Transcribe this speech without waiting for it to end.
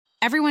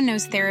Everyone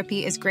knows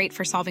therapy is great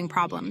for solving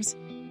problems,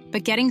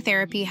 but getting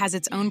therapy has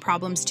its own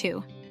problems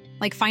too,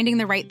 like finding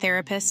the right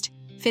therapist,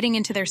 fitting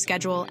into their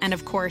schedule, and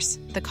of course,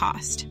 the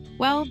cost.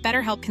 Well,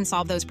 BetterHelp can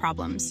solve those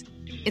problems.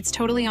 It's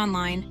totally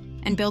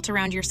online and built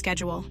around your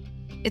schedule.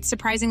 It's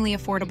surprisingly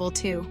affordable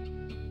too.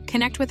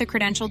 Connect with a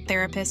credentialed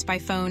therapist by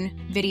phone,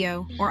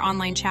 video, or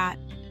online chat,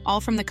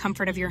 all from the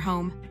comfort of your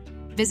home.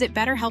 Visit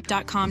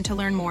BetterHelp.com to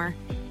learn more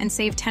and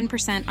save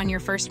 10% on your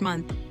first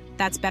month.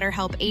 That's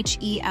BetterHelp,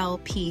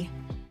 H-E-L-P.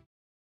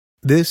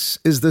 This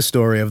is the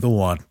story of the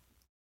one.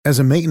 As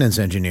a maintenance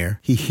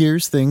engineer, he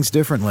hears things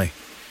differently.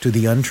 To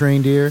the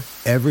untrained ear,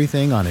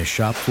 everything on his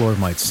shop floor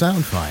might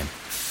sound fine,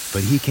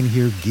 but he can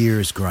hear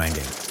gears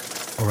grinding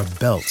or a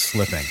belt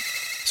slipping.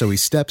 So he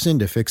steps in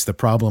to fix the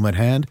problem at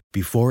hand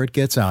before it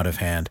gets out of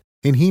hand.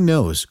 And he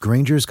knows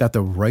Grainger's got the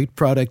right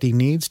product he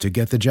needs to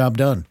get the job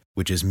done,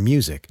 which is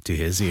music to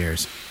his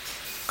ears.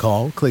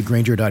 Call, click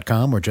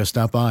Grainger.com, or just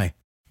stop by.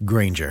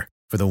 Grainger,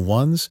 for the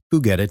ones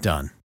who get it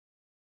done.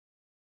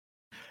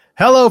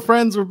 Hello,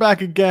 friends. We're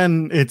back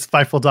again. It's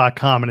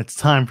Fightful.com, and it's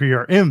time for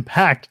your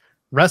Impact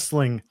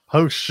Wrestling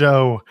post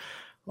show.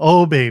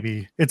 Oh,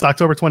 baby. It's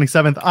October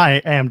 27th. I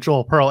am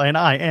Joel Pearl, and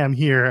I am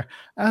here,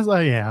 as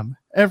I am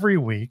every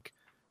week,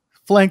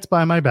 flanked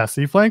by my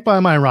bestie, flanked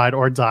by my ride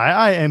or die.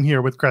 I am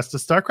here with Cresta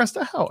Star.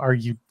 Cresta, how are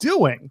you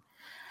doing?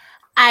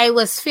 I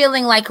was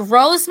feeling like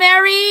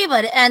Rosemary,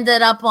 but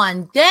ended up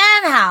on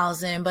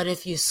Danhausen. But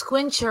if you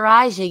squint your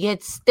eyes, you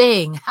get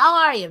Sting. How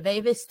are you,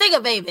 baby? Stinger,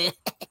 baby.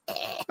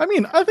 I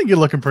mean, I think you're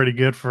looking pretty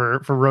good for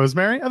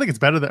Rosemary. I think it's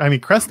better than,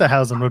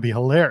 Crestahausen would be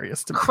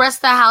hilarious to me.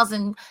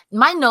 Crestahausen,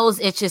 my nose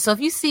itches. So if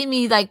you see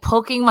me like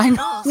poking my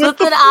nose with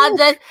an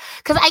object,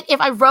 because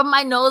if I rub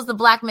my nose, the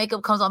black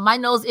makeup comes on. My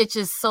nose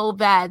itches so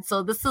bad.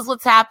 So this is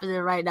what's happening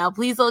right now.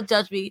 Please don't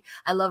judge me.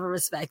 I love and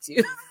respect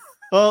you.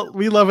 Well,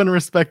 we love and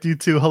respect you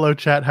too. Hello,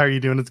 chat. How are you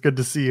doing? It's good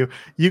to see you.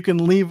 You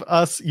can leave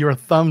us your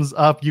thumbs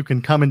up. You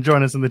can come and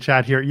join us in the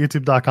chat here at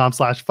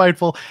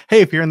youtube.com/Fightful. Hey,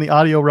 if you're in the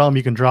audio realm,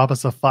 you can drop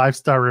us a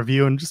 5-star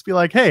review and just be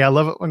like, hey, I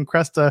love it when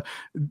Cresta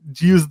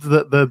used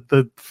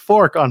the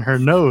fork on her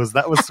nose.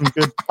 That was some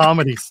good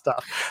comedy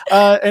stuff.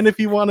 And if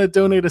you want to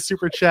donate a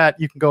super chat,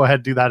 you can go ahead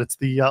and do that. It's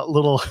the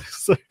little...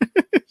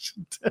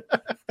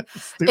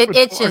 It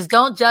itches. Fork.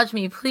 Don't judge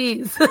me,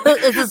 please.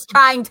 This is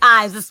trying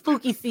times. It's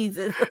spooky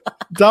season.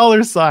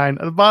 $sign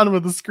at the bottom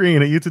of the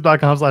screen at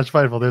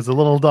youtube.com/Fightful. There's a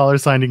little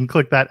 $sign. You can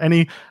click that.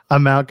 Any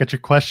amount, get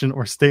your question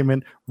or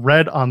statement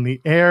read on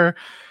the air.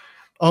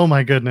 Oh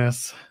my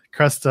goodness.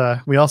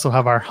 Cresta, we also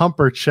have our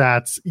Humper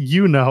chats.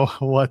 You know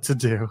what to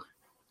do.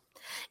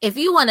 If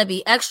you want to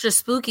be extra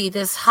spooky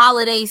this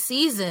holiday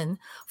season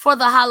for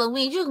the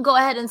Halloween, you can go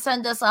ahead and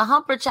send us a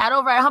Humper chat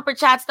over at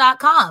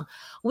humperchats.com.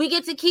 We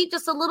get to keep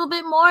just a little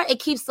bit more. It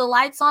keeps the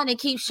lights on. It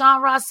keeps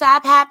Sean Ross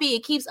Sapp happy.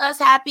 It keeps us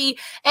happy.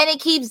 And it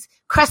keeps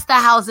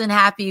Crestahausen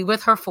happy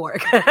with her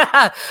fork.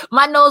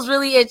 My nose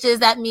really itches.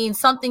 That means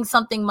something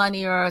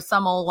money or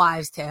some old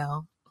wives'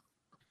 tale.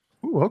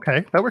 Ooh,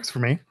 okay. That works for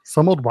me.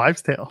 Some old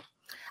wives' tale.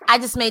 I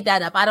just made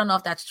that up. I don't know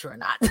if that's true or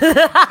not.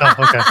 Oh,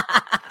 okay.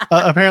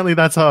 Apparently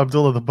that's how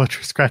Abdullah the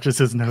Butcher scratches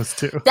his nose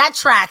too. That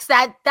tracks.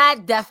 That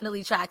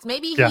definitely tracks.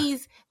 Maybe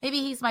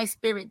he's my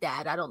spirit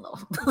dad. I don't know.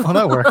 Oh,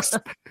 that works.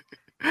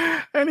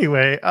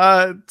 Anyway,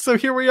 so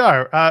here we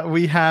are.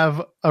 We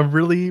have a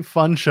really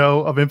fun show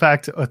of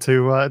Impact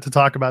to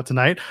talk about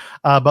tonight.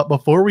 But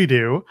before we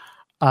do,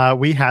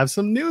 we have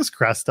some news,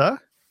 Cresta.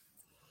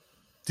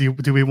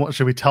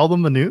 Should we tell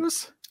them the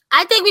news?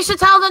 I think we should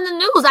tell them the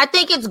news. I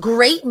think it's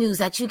great news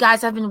that you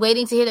guys have been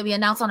waiting to hear that we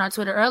announced on our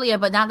Twitter earlier.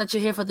 But now that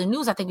you're here for the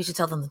news, I think we should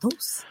tell them the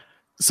news.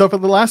 So for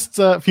the last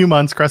few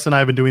months, Cresta and I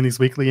have been doing these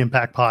weekly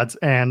Impact pods,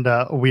 and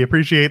we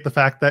appreciate the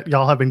fact that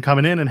y'all have been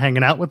coming in and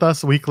hanging out with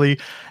us weekly.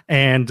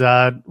 And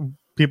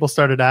people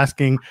started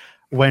asking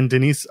when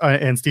Denise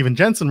and Steven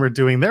Jensen were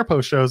doing their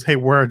post shows, hey,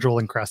 where are Joel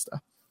and Cresta?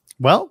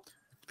 Well,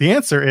 the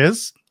answer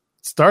is,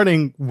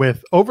 starting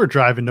with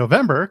Overdrive in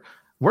November,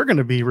 we're going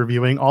to be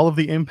reviewing all of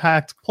the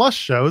Impact Plus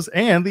shows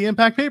and the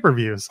Impact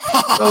pay-per-views.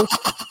 So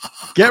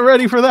get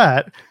ready for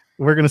that.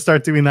 We're going to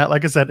start doing that,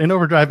 like I said, in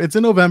Overdrive. It's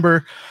in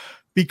November.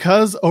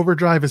 Because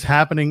Overdrive is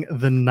happening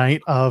the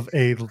night of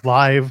a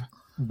live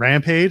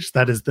Rampage,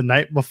 that is the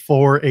night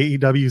before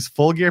AEW's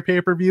Full Gear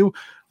pay-per-view,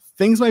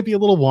 things might be a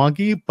little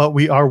wonky, but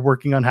we are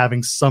working on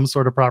having some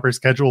sort of proper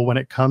schedule when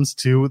it comes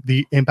to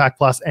the Impact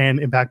Plus and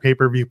Impact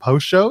pay-per-view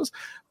post shows.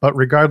 But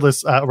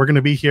regardless, we're going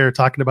to be here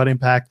talking about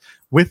Impact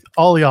with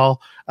all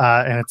y'all,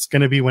 and it's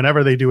going to be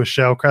whenever they do a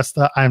show.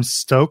 Cresta, I'm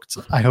stoked.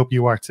 I hope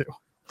you are too.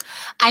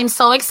 I'm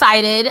so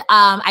excited.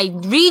 I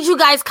read you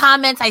guys'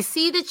 comments. I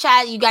see the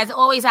chat. You guys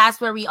always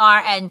ask where we are.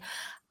 And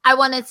I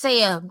want to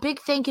say a big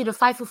thank you to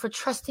Fightful for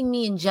trusting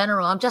me in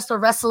general. I'm just a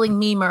wrestling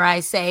memer, I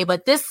say.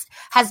 But this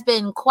has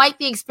been quite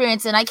the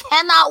experience. And I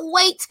cannot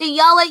wait to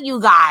yell at you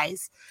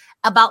guys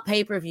about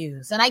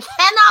pay-per-views. And I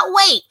cannot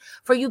wait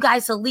for you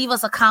guys to leave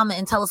us a comment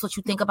and tell us what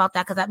you think about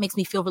that, because that makes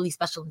me feel really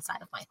special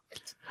inside of my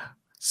heart.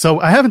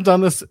 So I haven't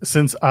done this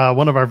since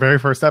one of our very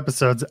first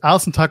episodes.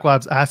 Allison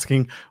Tuckwab's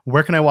asking,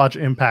 where can I watch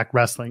Impact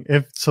Wrestling?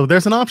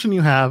 There's an option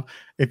you have.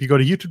 if you go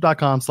to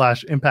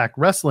youtube.com/Impact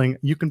Wrestling,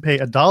 you can pay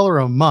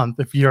 $1 a month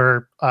if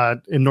you're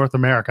in North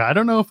America. I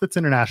don't know if it's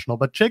international,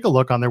 but take a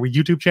look on their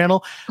YouTube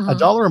channel.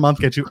 $1 a month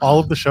gets you all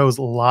of the shows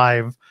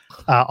live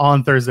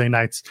on Thursday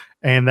nights.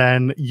 And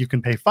then you can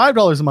pay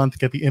 $5 a month to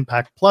get the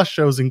Impact Plus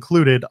shows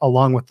included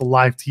along with the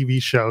live TV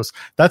shows.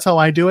 That's how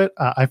I do it.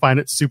 I find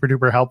it super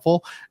duper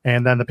helpful.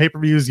 And then the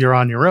pay-per-views, you're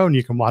on your own.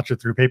 You can watch it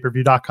through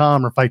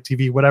payperview.com or Fight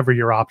TV, whatever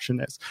your option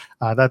is.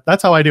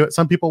 That's how I do it.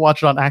 Some people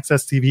watch it on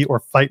Access TV or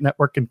Fight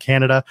Network in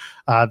Canada.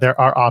 There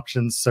are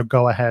options. So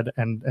go ahead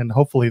and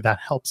hopefully that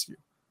helps you.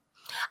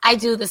 I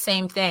do the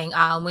same thing.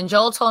 When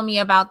Joel told me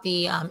about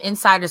the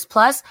Insiders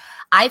Plus,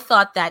 I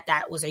thought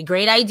that was a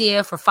great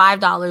idea. For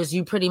 $5,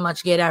 you pretty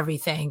much get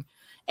everything.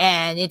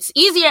 And it's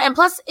easier. And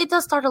plus, it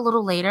does start a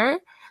little later.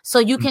 So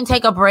you can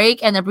take a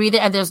break and a breather,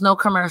 and there's no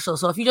commercial.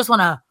 So if you just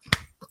want to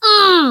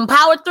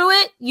power through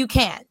it, you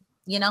can,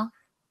 you know?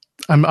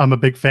 I'm a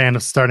big fan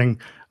of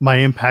starting my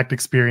Impact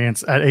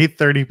experience at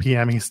 8:30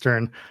 p.m.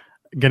 Eastern,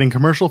 getting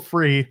commercial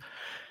free,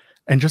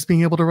 and just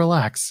being able to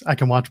relax. I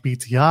can watch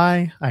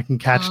BTI. I can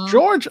catch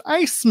George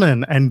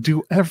Iceman and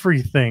do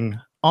everything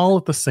all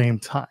at the same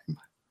time.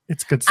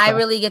 It's good stuff. I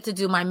really get to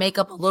do my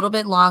makeup a little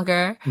bit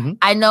longer.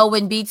 I know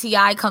when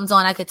BTI comes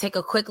on, I could take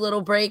a quick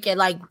little break and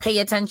like pay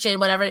attention,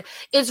 whatever.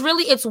 It's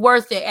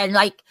worth it. And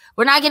like,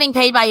 we're not getting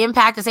paid by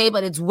Impact to say,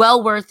 but it's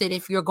well worth it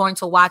if you're going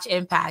to watch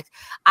Impact.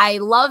 I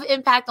love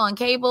Impact on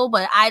cable,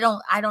 but I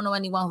don't know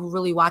anyone who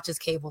really watches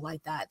cable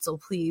like that. So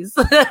please,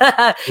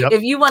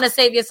 if you want to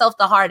save yourself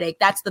the heartache,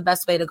 that's the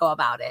best way to go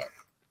about it.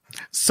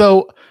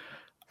 So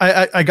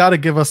I got to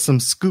give us some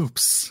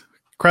scoops.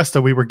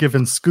 Cresta, we were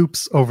given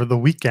scoops over the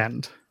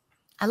weekend.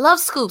 I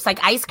love scoops,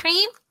 like ice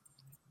cream.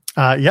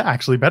 Yeah,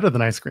 actually better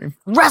than ice cream.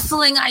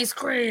 Wrestling ice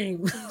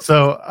cream.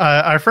 So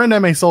our friend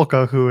M.A.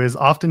 Solko, who is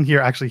often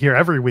here, actually here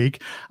every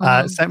week,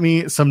 sent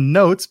me some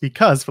notes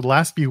because for the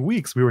last few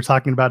weeks, we were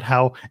talking about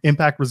how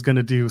Impact was going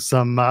to do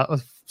some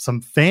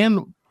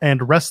fan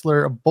and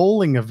wrestler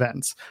bowling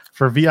events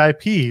for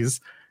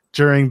VIPs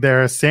during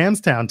their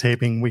Samstown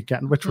taping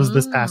weekend, which was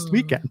this past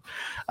weekend.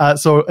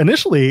 So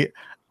initially,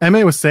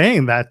 M.A. was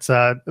saying that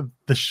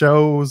the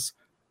shows...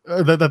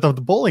 that the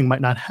bowling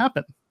might not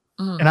happen.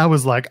 And I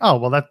was like, oh,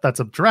 well, that's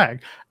a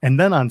drag. And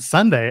then on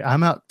Sunday,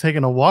 I'm out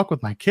taking a walk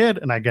with my kid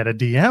and I get a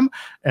DM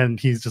and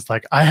he's just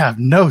like, I have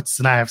notes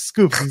and I have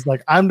scoops. He's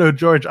like, I'm no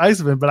George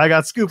Iceman, but I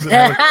got scoops. And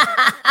like,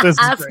 this is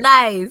that's great.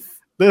 nice.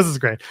 This is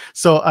great.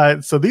 So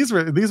these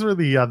were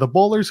the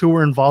bowlers who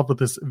were involved with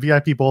this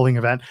VIP bowling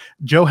event.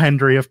 Joe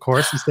Hendry, of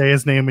course, you say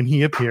his name when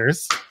he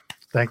appears.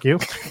 Thank you.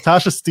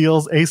 Tasha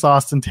Steeles, Ace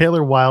Austin,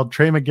 Taylor Wilde,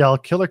 Trey Miguel,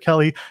 Killer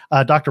Kelly,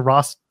 Dr.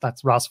 Ross,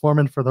 that's Ross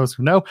Foreman for those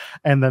who know.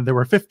 And then there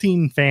were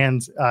 15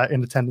 fans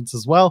in attendance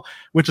as well,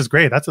 which is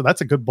great. That's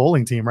a good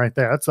bowling team right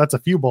there. That's a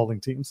few bowling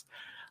teams.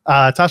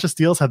 Tasha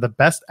Steeles had the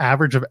best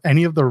average of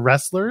any of the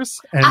wrestlers,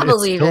 and I it's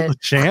believe still it. the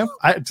champ.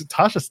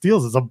 Tasha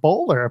Steeles is a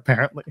bowler,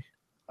 apparently.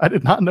 I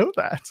did not know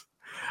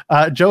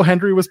that. Joe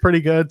Hendry was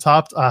pretty good,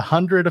 topped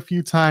 100 a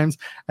few times,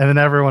 and then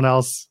everyone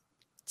else,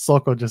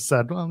 Solko just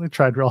said, well, they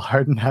tried real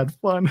hard and had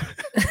fun.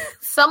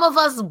 Some of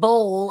us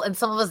bowl and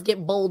some of us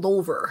get bowled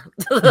over.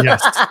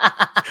 Yes.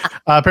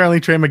 Apparently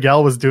Trey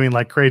Miguel was doing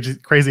like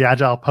crazy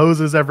agile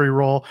poses every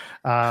roll.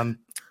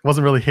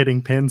 Wasn't really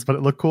hitting pins, but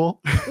it looked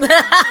cool.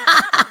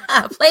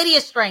 Play to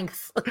your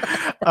strengths.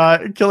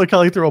 Killer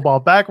Kelly threw a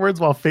ball backwards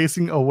while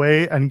facing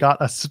away and got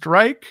a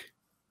strike.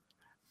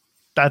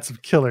 That's some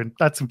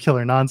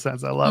killer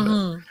nonsense. I love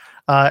it.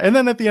 And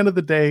then at the end of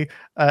the day,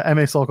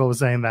 M.A. Solko was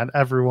saying that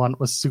everyone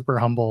was super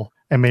humble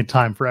and made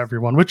time for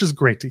everyone, which is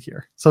great to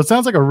hear. So it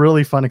sounds like a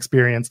really fun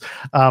experience.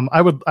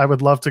 I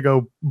would love to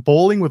go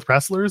bowling with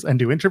wrestlers and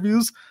do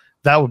interviews.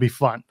 That would be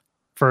fun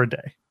for a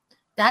day.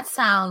 That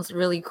sounds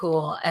really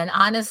cool. And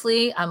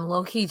honestly, I'm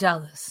low-key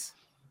jealous.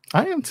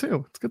 I am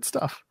too. It's good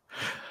stuff.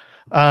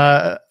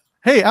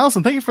 Hey,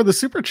 Allison, thank you for the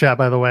super chat,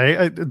 by the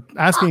way.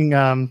 Asking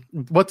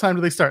what time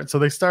do they start? So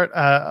they start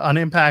on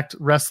Impact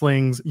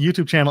Wrestling's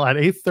YouTube channel at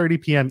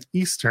 8:30 p.m.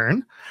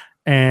 Eastern.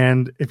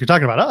 And if you're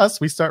talking about us,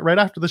 we start right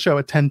after the show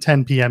at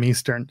 10:10 p.m.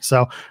 Eastern.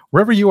 So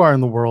wherever you are in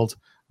the world,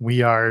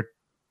 we are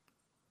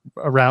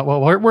around.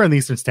 Well, we're in the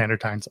Eastern Standard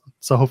Time Zone.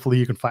 So hopefully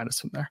you can find us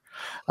from there.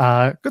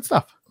 Good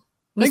stuff.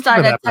 We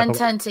start at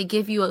 10:10 to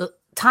give you a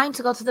time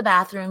to go to the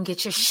bathroom,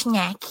 get your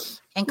snack,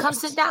 and come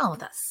sit down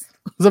with us.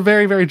 It's a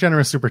very, very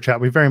generous super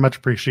chat. We very much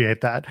appreciate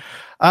that.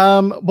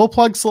 We'll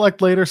plug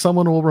Select later.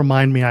 Someone will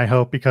remind me, I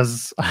hope,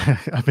 because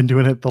I've been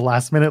doing it the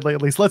last minute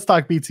lately. So let's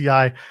talk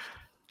BTI.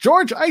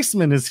 George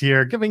Iceman is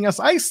here giving us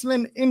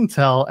Iceman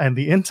intel. And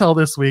the intel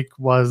this week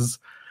was,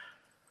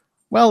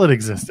 well, it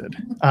existed.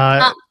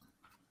 What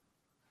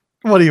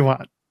do you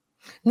want?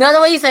 No, the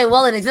way you say,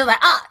 well, it exists.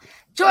 Like,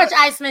 George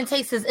Iceman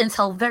takes his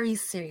intel very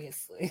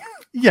seriously.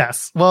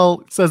 Yes.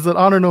 Well, it says that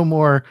Honor No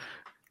More...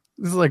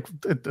 This is like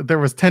there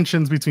was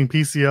tensions between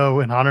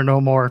PCO and Honor No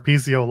More.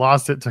 PCO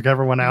lost it, took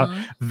everyone out.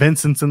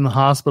 Vincent's in the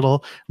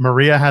hospital.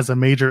 Maria has a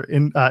major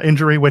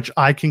injury, which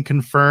I can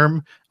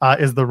confirm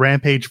is the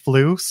Rampage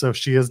flu. So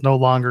she is no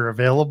longer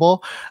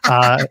available.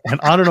 And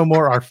Honor No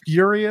More are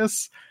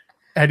furious.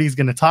 Eddie's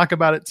going to talk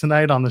about it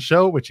tonight on the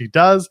show, which he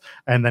does.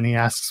 And then he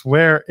asks,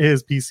 where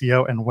is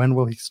PCO and when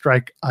will he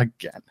strike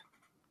again?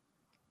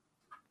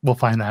 We'll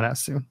find that out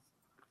soon.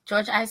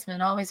 George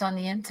Iceman, always on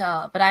the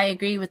intel. But I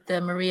agree with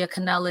the Maria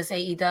Kanellis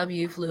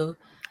AEW flu.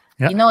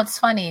 Yep. You know, it's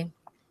funny.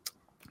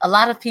 A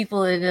lot of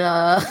people in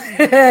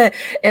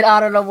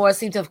Honor No More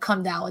seem to have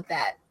come down with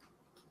that.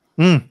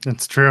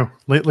 It's true.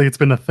 Lately, it's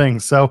been a thing.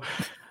 So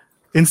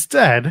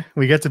instead,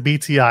 we get to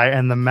BTI,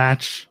 and the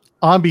match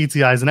on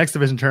BTI is an X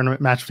Division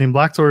tournament match between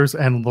Black Taurus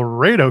and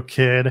Laredo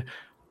Kid.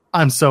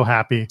 I'm so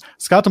happy.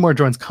 Scott D'Amore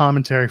joins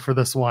commentary for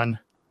this one.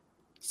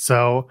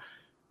 So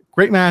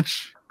great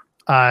match.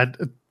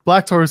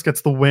 Black Taurus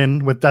gets the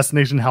win with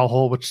Destination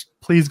Hellhole, which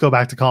please go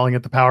back to calling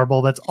it the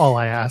Powerball. That's all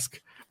I ask.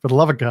 For the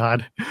love of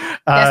God.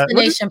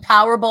 Destination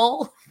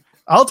Powerball.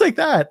 I'll take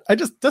that.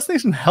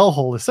 Destination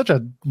Hellhole is such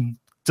a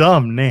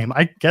dumb name.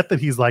 I get that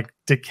he's like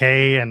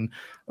Decay and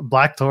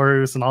Black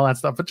Taurus and all that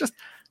stuff, but just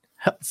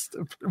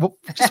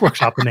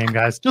workshop the name,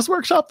 guys. Just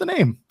workshop the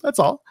name. That's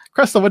all.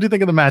 Cresta, what do you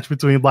think of the match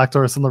between Black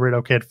Taurus and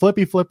Laredo Kid?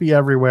 Flippy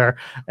everywhere,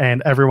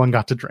 and everyone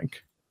got to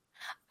drink.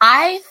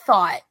 I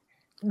thought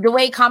the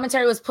way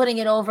commentary was putting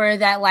it over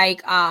that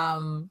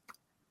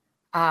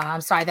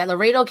that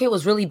Laredo Kid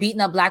was really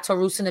beating up Black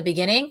Taurus in the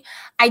beginning.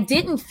 I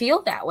didn't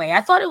feel that way.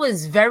 I thought it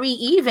was very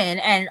even,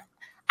 and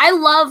I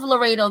love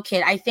Laredo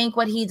Kid. I think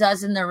what he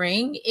does in the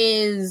ring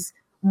is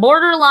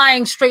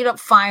borderline straight up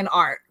fine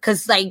art,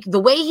 because like the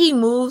way he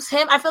moves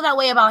him, I feel that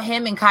way about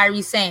him and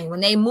Kairi Sane. When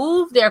they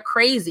move, they're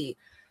crazy.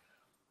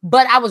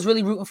 But I was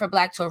really rooting for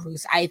Black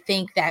Taurus. I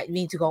think that we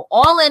need to go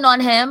all in on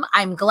him.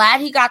 I'm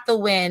glad he got the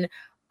win.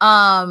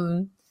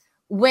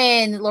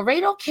 When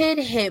Laredo Kid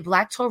hit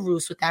Black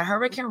Taurus with that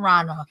Hurricane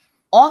Rana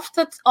off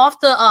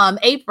the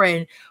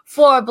apron,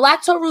 for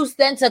Black Taurus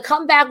then to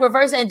come back,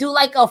 reverse, and do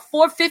like a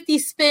 450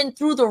 spin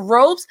through the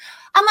ropes.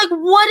 I'm like,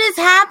 what is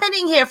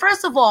happening here?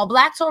 First of all,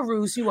 Black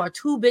Taurus, you are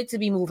too big to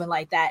be moving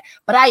like that.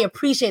 But I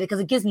appreciate it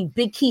because it gives me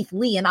Big Keith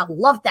Lee, and I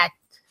love that.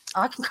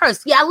 Oh, I can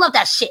curse. Yeah, I love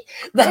that shit.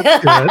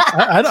 That's good.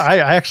 I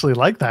actually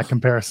like that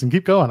comparison.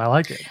 Keep going. I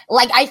like it.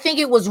 Like, I think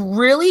it was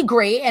really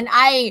great, and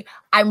I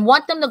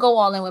want them to go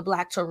all in with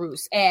Black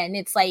Taurus. And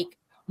it's like,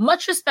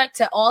 much respect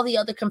to all the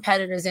other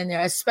competitors in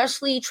there,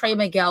 especially Trey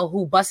Miguel,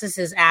 who busts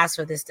his ass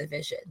for this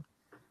division.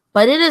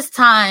 But it is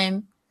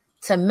time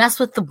to mess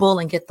with the bull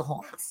and get the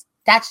horns.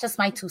 That's just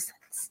my 2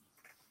 cents.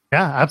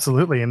 Yeah,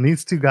 absolutely. And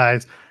these two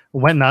guys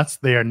went nuts.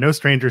 They are no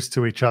strangers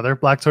to each other.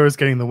 Black Taurus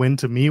getting the win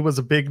to me was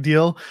a big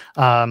deal.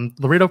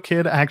 Laredo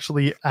Kid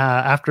actually,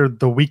 after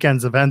the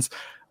weekend's events,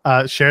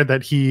 shared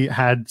that he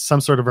had some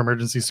sort of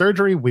emergency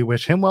surgery. We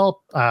wish him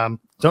well.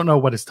 Don't know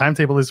what his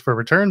timetable is for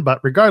return, but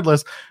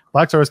regardless,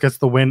 Black Taurus gets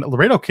the win.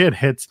 Laredo Kid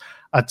hits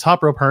a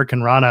top rope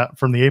Hurricane Rana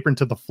from the apron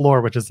to the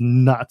floor, which is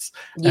nuts.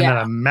 Yeah. And then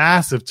a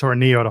massive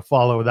tornado to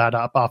follow that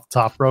up off the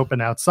top rope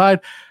and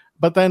outside.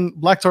 But then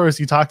Black Taurus,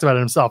 he talked about it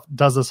himself,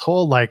 does this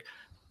whole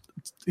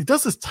he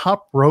does this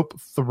top rope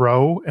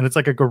throw, and it's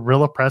like a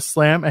gorilla press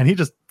slam, and he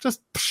just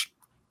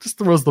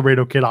throws the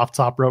Laredo Kid off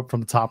top rope from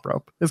the top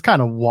rope. It's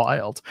kind of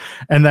wild.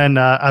 And then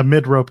a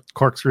mid rope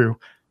corkscrew.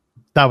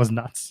 That was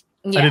nuts.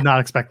 Yeah. I did not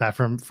expect that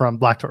from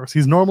Black Taurus.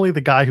 He's normally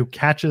the guy who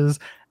catches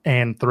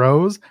and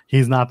throws.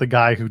 He's not the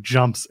guy who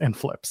jumps and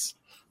flips.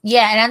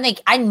 Yeah, and I'm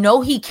like, I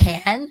know he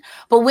can,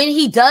 but when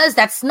he does,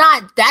 that's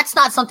not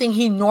something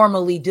he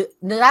normally do.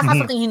 That's not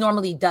something he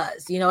normally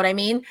does. You know what I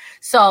mean?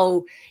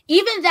 So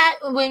even that,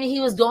 when he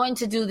was going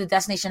to do the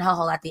Destination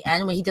Hellhole at the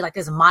end, when he did like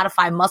this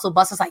modified muscle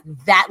busters, like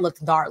that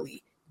looked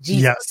gnarly.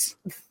 Jesus.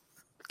 Yes.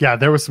 Yeah,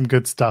 there was some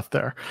good stuff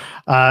there.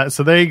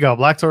 So there you go.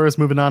 Black Taurus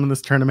moving on in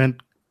this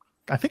tournament.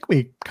 I think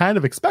we kind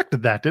of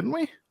expected that, didn't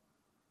we?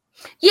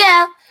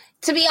 Yeah.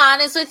 To be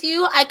honest with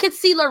you, I could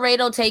see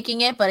Laredo taking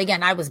it, but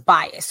again, I was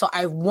biased. So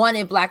I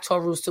wanted Black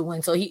Taurus to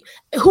win. So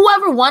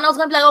whoever won, I was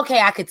going to be like,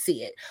 okay, I could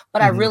see it.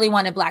 But I really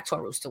wanted Black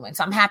Taurus to win.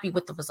 So I'm happy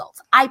with the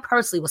results. I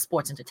personally was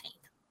sports entertained.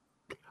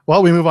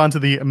 Well, we move on to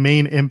the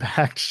main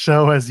Impact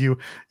show as you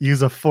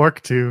use a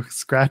fork to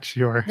scratch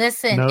your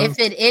nose. If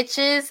it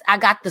itches, I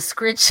got the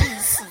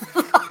scritches.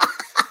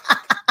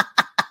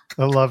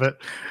 I love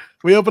it.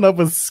 We open up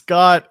with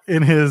Scott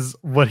in his,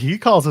 what he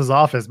calls his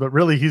office, but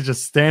really he's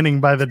just standing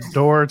by the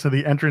door to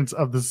the entrance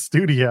of the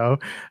studio,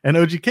 and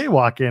OGK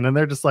walk in, and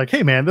they're just like,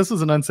 hey man, this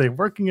is an unsafe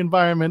working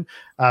environment.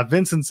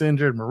 Vincent's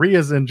injured.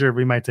 Maria's injured.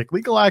 We might take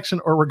legal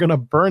action, or we're going to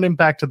burn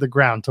Impact to the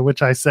ground. To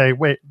which I say,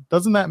 wait,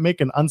 doesn't that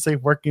make an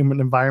unsafe working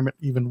environment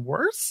even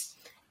worse?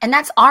 And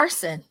that's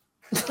arson.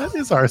 That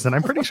is arson.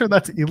 I'm pretty sure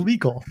that's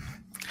illegal.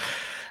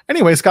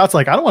 Anyway, Scott's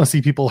like, I don't want to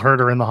see people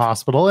hurt or in the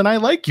hospital, and I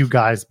like you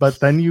guys, but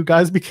then you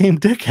guys became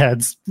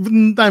dickheads.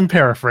 I'm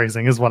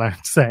paraphrasing is what I'm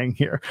saying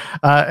here.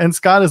 And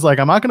Scott is like,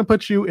 I'm not going to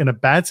put you in a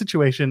bad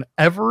situation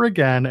ever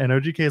again. And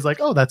OGK is like,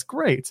 oh, that's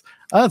great.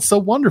 That's so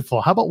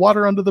wonderful. How about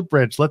water under the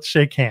bridge? Let's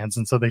shake hands.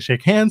 And so they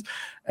shake hands.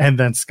 And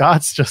then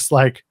Scott's just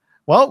like,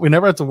 well, we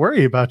never have to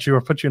worry about you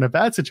or put you in a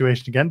bad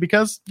situation again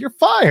because you're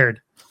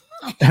fired.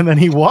 And then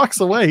he walks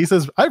away. He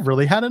says, I've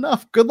really had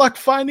enough. Good luck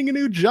finding a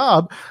new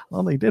job.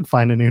 Well, they did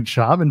find a new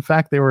job. In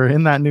fact, they were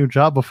in that new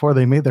job before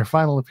they made their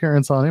final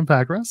appearance on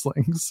Impact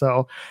Wrestling.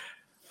 So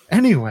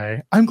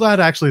anyway, I'm glad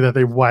actually that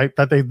they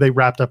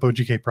wrapped up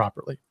OGK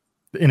properly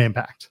in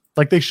Impact.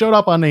 Like they showed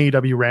up on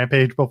AEW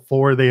Rampage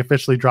before they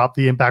officially dropped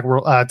the Impact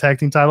World Tag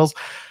Team titles.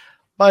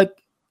 But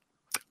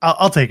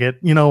I'll take it.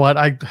 You know what?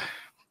 I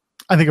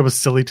think it was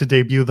silly to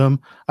debut them.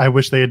 I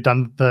wish they had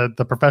done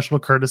the professional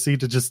courtesy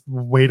to just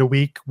wait a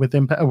week with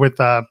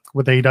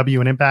AEW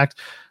and Impact,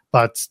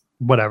 but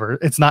whatever.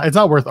 It's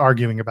not worth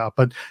arguing about,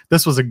 but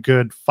this was a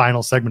good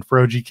final segment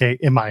for OGK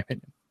in my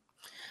opinion.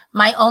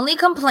 My only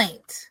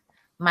complaint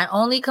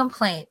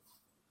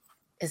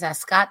is that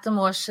Scott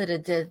D'Amore should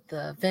have did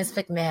the Vince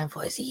McMahon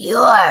voice.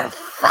 You're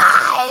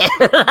fired.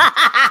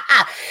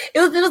 It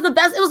was the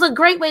best. It was a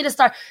great way to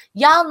start.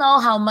 Y'all know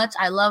how much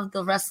I love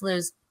the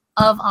wrestlers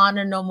of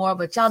Honor No More,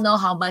 but y'all know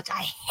how much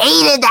I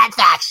hated that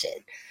faction.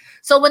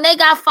 So when they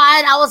got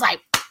fired, I was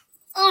like,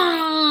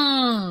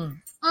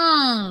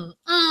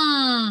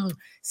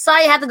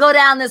 sorry I had to go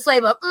down this way,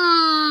 but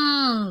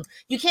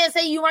you can't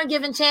say you weren't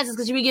given chances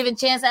because you were given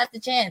chance after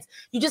chance.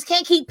 You just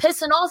can't keep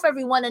pissing off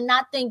everyone and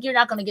not think you're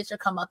not going to get your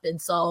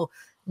comeuppance. So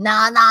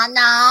nah.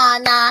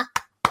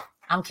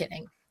 I'm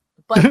kidding.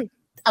 But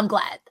I'm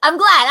glad. I'm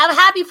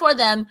happy for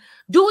them.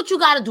 Do what you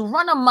got to do.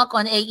 Run amok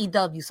on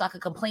AEW so I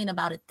could complain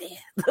about it there.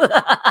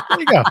 There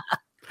you go.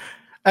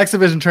 X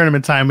Division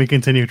tournament time. We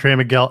continue. Trey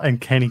Miguel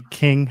and Kenny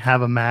King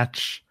have a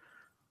match.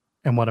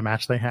 And what a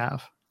match they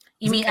have.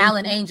 You mean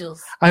Alan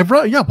Angels? Why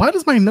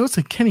does my note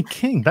say Kenny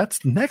King?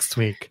 That's next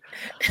week.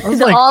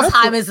 The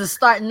Alzheimer's is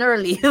starting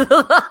early.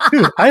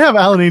 Dude, I have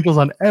Alan Angels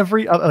on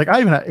every other, like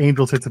I even have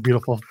Angels Hits a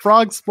Beautiful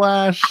Frog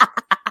Splash.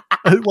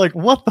 Like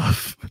what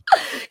the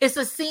It's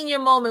a senior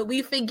moment.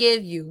 We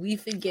forgive you.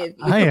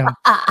 I am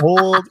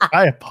old.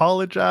 I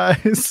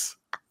apologize.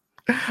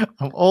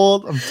 I'm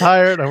old. I'm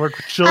tired. I work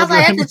with children.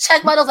 I had to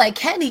check my notes like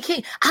Kenny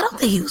King. I don't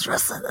think he was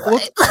wrestling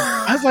tonight.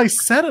 As I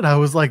said it, I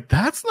was like,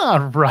 that's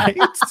not right.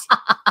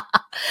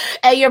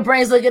 And your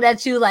brain's looking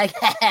at you like,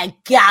 hey,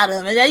 got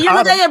him. And then you're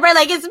looking at your brain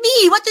like, it's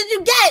me. What did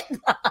you get?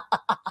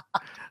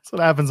 That's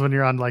what happens when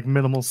you're on like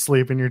minimal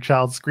sleep and your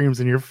child screams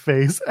in your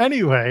face.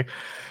 Anyway,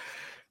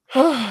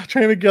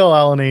 Trey Miguel,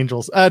 Alan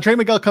Angels. Trey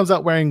Miguel comes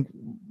out wearing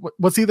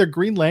what's either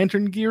Green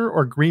Lantern gear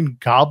or Green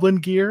Goblin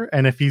gear.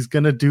 And if he's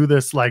going to do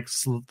this, like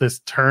this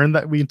turn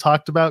that we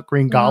talked about,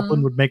 Green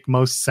Goblin would make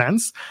most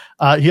sense.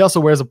 He also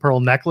wears a pearl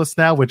necklace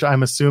now, which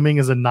I'm assuming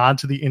is a nod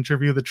to the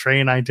interview that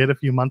Trey and I did a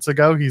few months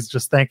ago. He's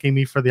just thanking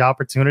me for the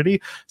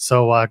opportunity.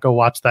 So go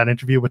watch that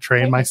interview with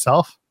Trey and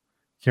myself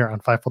here on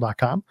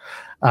Fightful.com.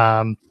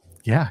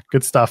 Yeah,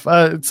 good stuff.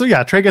 So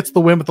yeah, Trey gets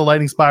the win with the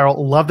lightning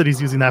spiral. Love that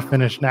he's using that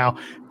finish now.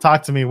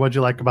 Talk to me. What'd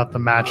you like about the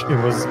match?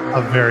 It was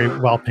a very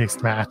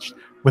well-paced match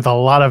with a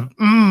lot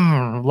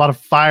of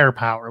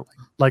firepower,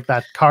 like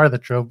that car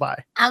that drove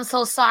by. I'm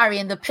so sorry.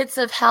 In the pits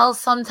of hell,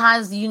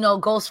 sometimes,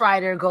 Ghost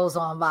Rider goes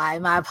on by.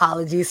 My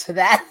apologies for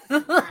that.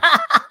 It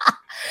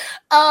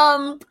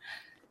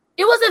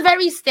was a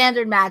very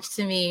standard match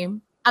to me.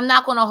 I'm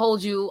not going to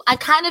hold you. I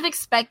kind of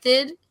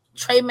expected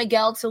Trey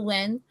Miguel to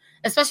win,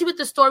 especially with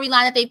the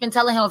storyline that they've been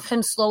telling him of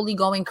him slowly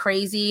going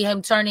crazy,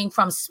 him turning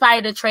from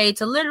Spider Trey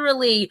to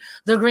literally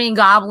the Green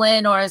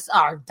Goblin or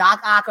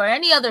Doc Ock or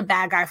any other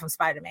bad guy from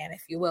Spider-Man,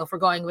 if you will, for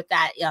going with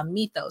that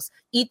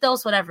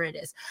ethos, whatever it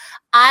is.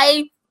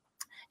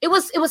 It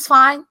was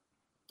fine.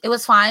 It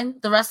was fine.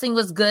 The wrestling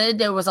was good.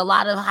 There was a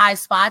lot of high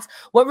spots.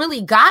 What really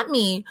got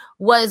me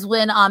was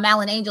when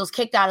Alan Angels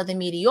kicked out of the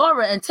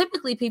Meteora, and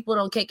typically people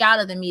don't kick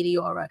out of the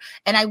Meteora.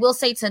 And I will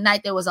say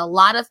tonight there was a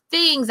lot of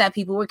things that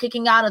people were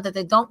kicking out of that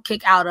they don't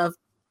kick out of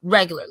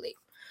regularly.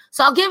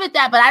 So I'll give it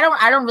that, but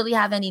I don't really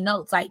have any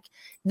notes. Like,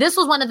 this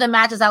was one of the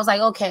matches I was like,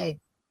 okay,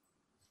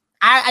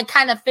 I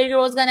kind of figured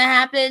what was going to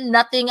happen.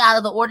 Nothing out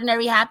of the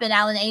ordinary happened.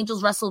 Alan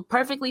Angels wrestled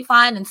perfectly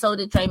fine, and so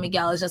did Trey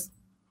Miguel. It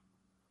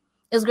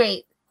was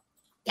great.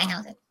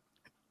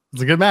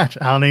 It's a good match.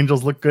 Alan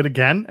Angels look good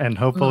again, and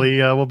hopefully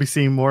we'll be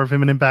seeing more of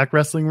him in Impact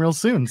Wrestling real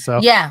soon.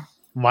 So yeah,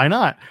 why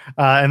not?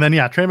 And then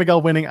Trey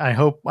Miguel winning. I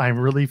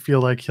really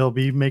feel like he'll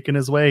be making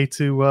his way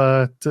to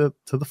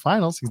the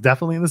finals. He's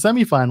definitely in the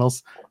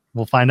semifinals.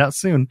 We'll find out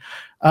soon.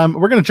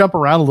 We're going to jump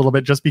around a little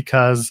bit just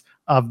because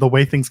of the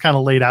way things kind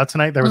of laid out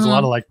tonight. There was a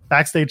lot of like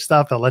backstage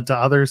stuff that led to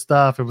other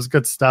stuff. It was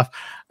good stuff.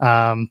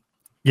 So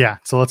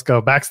let's go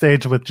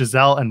backstage with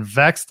Giselle and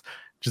Vexed.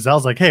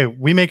 Giselle's like, hey,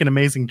 we make an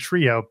amazing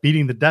trio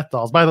beating the Death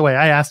Dolls. By the way,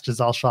 I asked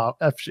Giselle Shaw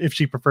if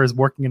she prefers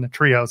working in a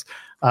trios.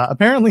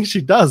 Apparently she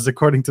does,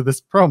 according to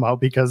this promo,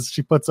 because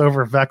she puts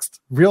over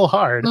Vexed real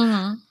hard.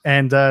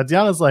 And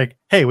Deanna's like,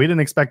 hey, we didn't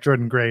expect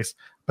Jordynne Grace.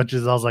 But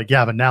Giselle's like,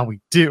 yeah, but now we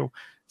do.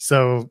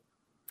 So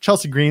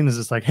Chelsea Green is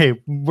just like,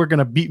 hey, we're going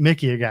to beat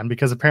Mickie again,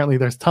 because apparently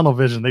there's tunnel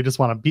vision. They just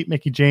want to beat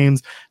Mickie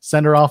James,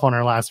 send her off on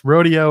her last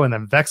rodeo, and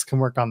then Vex can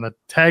work on the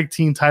tag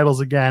team titles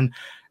again.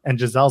 And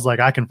Giselle's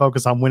like, I can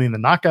focus on winning the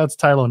Knockouts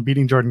title and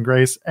beating Jordynne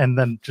Grace. And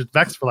then just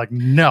Vex for like,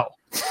 no.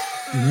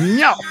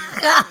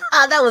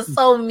 That was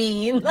so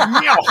mean.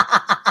 No.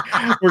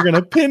 We're going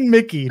to pin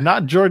Mickey,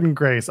 not Jordynne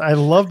Grace. I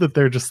love that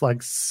they're just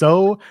like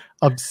so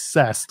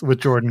obsessed with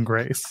Jordynne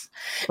Grace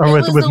or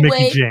with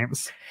Mickey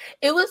James.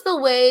 It was the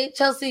way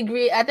Chelsea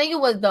Green. I think it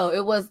was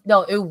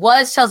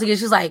Chelsea Green.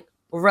 She was like,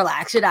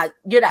 relax. You're not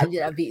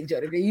beating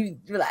Jordynne Green. You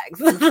relax.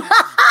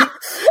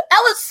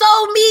 That was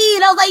so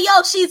mean. I was like,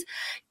 yo, she's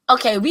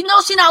okay. We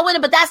know she's not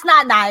winning, but that's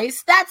not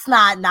nice. That's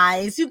not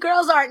nice. You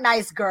girls aren't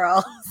nice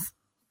girls.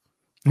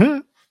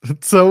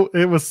 So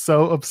it was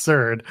so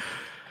absurd,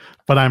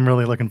 but I'm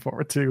really looking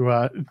forward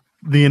to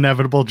the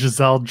inevitable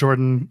Giselle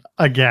Jordan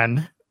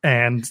again.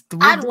 And we'll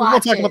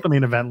talk about the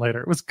main event later.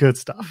 It was good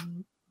stuff.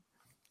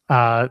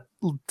 Tasha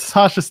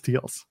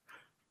Steelz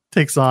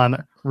takes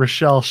on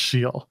Rochelle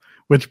Shield,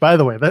 which, by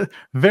the way, that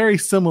very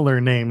similar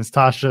names,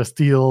 Tasha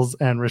Steelz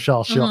and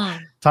Rochelle Shield.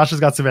 Tasha's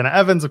got Savannah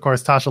Evans. Of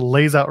course, Tasha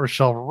lays out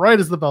Rochelle right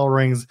as the bell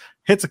rings,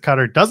 hits a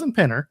cutter, doesn't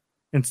pin her.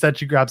 Instead,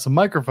 she grabs a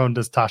microphone,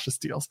 does Tasha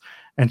Steelz.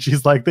 And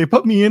she's like, they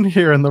put me in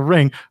here in the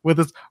ring with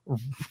this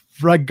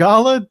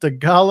Regala,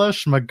 Degala,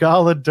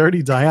 Schmagala,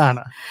 Dirty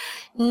Diana.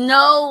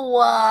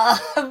 No,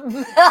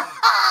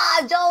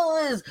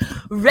 Joe is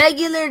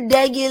regular,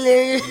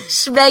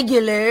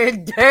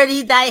 schmegular,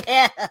 Dirty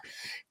Diana.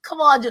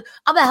 Come on, Joe.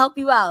 I'm going to help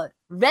you out.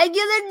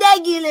 Regular,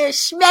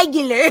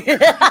 schmegular.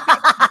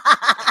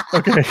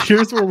 Okay,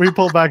 here's where we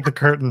pull back the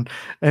curtain,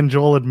 and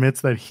Joel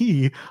admits that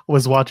he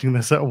was watching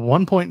this at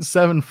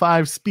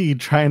 1.75 speed,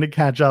 trying to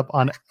catch up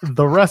on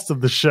the rest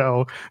of the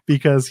show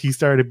because he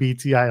started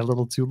BTI a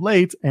little too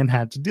late and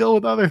had to deal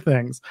with other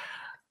things.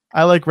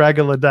 I like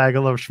Ragala,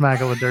 Dagala,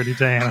 Schmagala, Dirty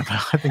Diana.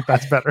 I think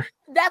that's better.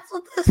 That's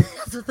what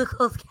the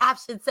closed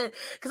caption said.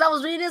 Because I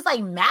was reading this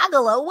like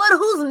Magala.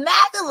 Who's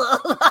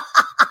Magala?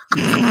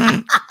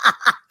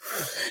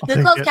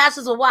 The closed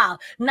captions were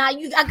wild. Nah,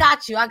 I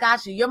got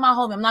you. You're my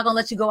homie. I'm not gonna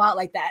let you go out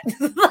like that.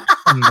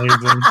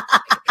 Amazing.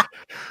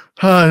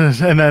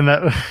 And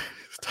then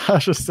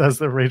Tasha says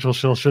that Rachel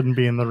Shield shouldn't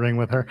be in the ring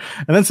with her.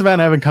 And then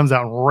Savannah Evans comes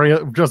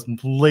out, just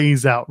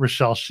lays out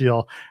Rochelle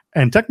Shield.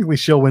 And technically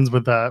Shield wins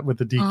with the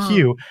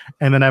DQ.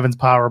 And then Evans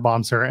power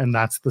bombs her. And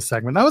that's the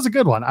segment. That was a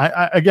good one.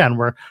 Again,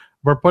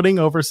 we're putting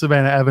over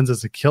Savannah Evans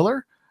as a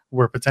killer.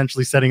 We're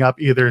potentially setting up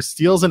either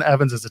Steelz and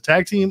Evans as a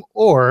tag team,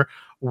 or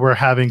we're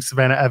having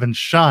Savannah Evans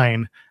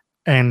shine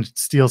and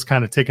Steelz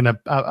kind of taking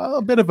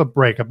a bit of a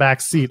break, a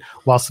back seat,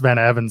 while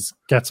Savannah Evans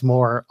gets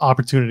more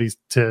opportunities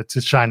to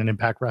shine in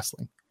Impact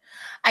Wrestling.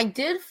 I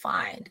did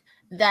find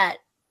that,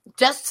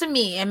 just to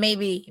me, and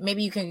maybe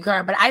you can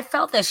concur, but I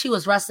felt that she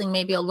was wrestling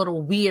maybe a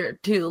little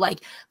weird too. Like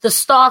the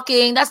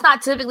stalking, that's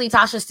not typically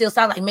Tasha Steelz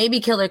style. Like maybe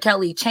Killer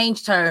Kelly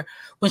changed her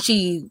when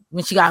she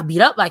got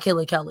beat up by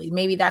Killer Kelly.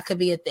 Maybe that could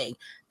be a thing.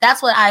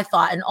 That's what I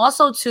thought. And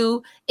also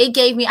too, it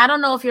gave me, I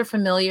don't know if you're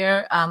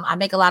familiar. I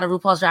make a lot of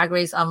RuPaul's Drag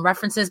Race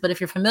references, but if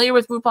you're familiar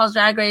with RuPaul's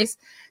Drag Race,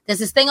 there's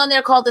this thing on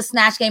there called the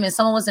Snatch Game, and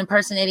someone was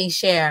impersonating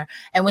Cher.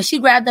 And when she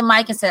grabbed the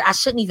mic and said, I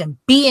shouldn't even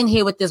be in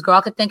here with this girl,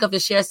 I could think of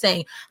as Cher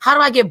saying, how do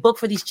I get booked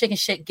for these chicken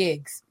shit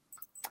gigs?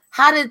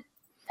 How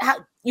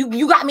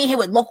you got me here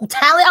with local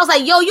talent? I was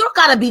like, yo, you don't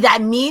gotta be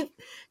that mean.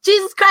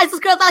 Jesus Christ, this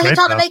girl's out here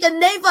trying to make a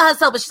name for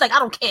herself. But she's like, I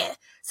don't care.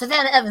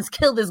 Savannah Evans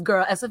killed this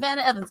girl. And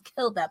Savannah Evans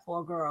killed that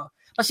poor girl.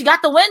 But she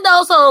got the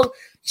window, so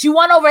she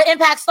won over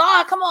Impact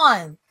Star. Come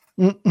on.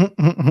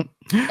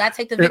 Gotta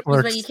take the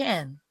victories where you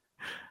can.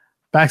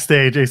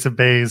 Backstage, Ace of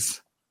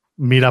Bays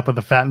meet up with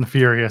the Fat and the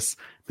Furious.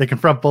 They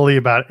confront Bully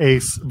about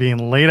Ace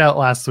being laid out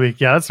last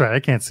week. Yeah, that's right. I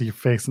can't see your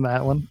face in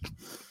that one.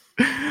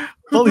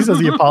 Bully says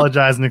he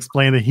apologized and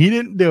explained that he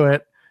didn't do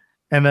it.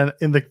 And then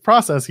in the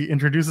process, he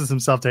introduces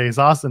himself to Ace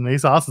Austin. And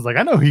Ace Austin's like,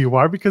 I know who you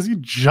are because you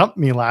jumped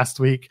me last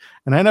week.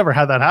 And I never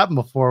had that happen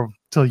before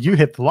till you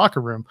hit the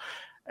locker room.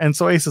 And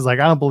so Ace is like,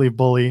 I don't believe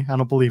Bully. I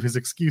don't believe his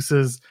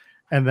excuses.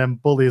 And then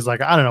Bully is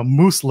like, I don't know,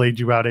 Moose laid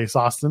you out, Ace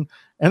Austin.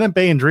 And then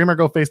Bay and Dreamer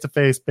go face to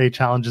face. Bay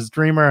challenges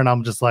Dreamer. And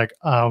I'm just like,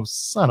 oh,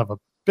 son of a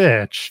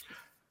bitch.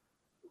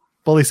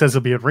 Bully says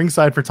he'll be at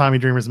ringside for Tommy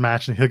Dreamer's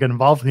match and he'll get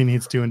involved if he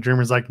needs to. And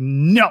Dreamer's like,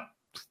 no.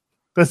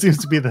 That seems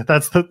to be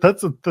that's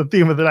the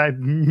theme of the night.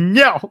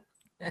 No.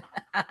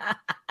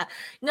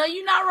 No,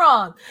 you're not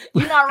wrong.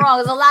 You're not wrong.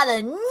 There's a lot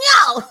of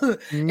no.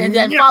 And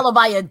then followed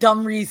by a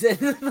dumb reason.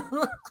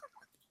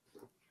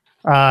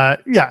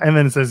 Yeah, and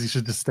then it says he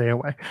should just stay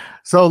away.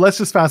 So let's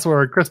just fast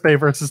forward. Chris Bay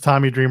versus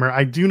Tommy Dreamer.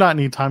 I do not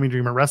need Tommy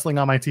Dreamer wrestling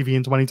on my TV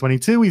in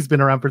 2022. He's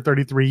been around for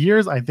 33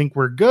 years. I think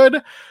we're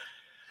good.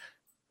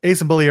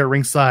 Ace and Bully are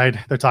ringside.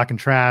 They're talking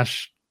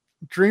trash.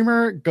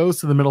 Dreamer goes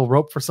to the middle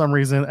rope for some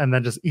reason and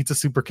then just eats a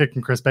super kick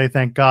from Chris Bay.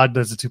 Thank God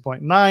does a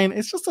 2.9.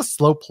 It's just a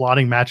slow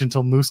plotting match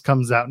until Moose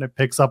comes out and it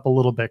picks up a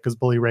little bit because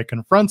Bully Ray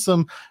confronts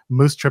him.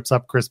 Moose trips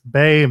up Chris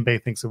Bay and Bay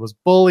thinks it was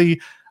Bully.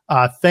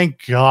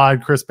 Thank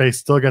God Chris Bay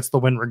still gets the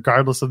win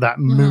regardless of that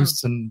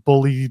Moose and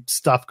Bully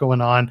stuff going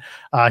on.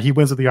 He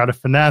wins with the art of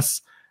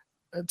finesse.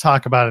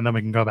 Talk about it and then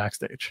we can go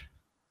backstage.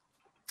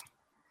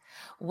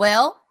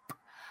 Well,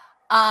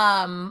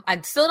 I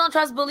still don't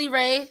trust Bully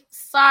Ray.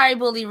 Sorry,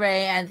 Bully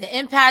Ray. And the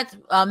Impact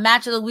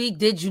match of the week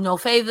did you no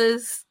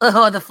favors.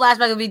 Or the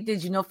flashback of the week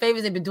did you no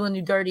favors. They've been doing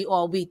you dirty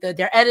all week.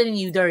 They're editing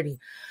you dirty.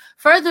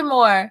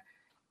 Furthermore,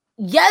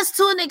 yes,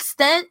 to an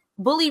extent,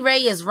 Bully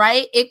Ray is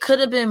right. It could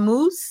have been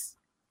Moose.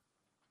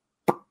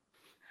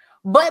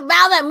 But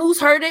now that Moose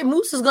heard it,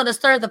 Moose is going to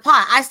stir the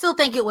pot. I still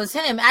think it was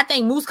him. I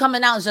think Moose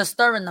coming out is just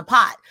stirring the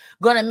pot,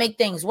 going to make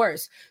things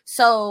worse.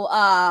 So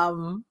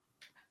I'm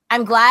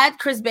glad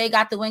Chris Bay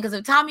got the win, because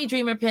if Tommy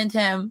Dreamer pinned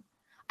him,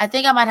 I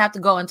think I might have to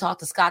go and talk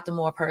to Scott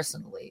D'Amore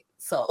personally.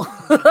 So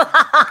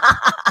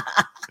I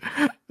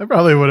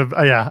probably would have.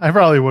 I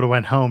probably would have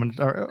went home and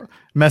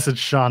messaged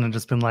Sean and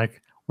just been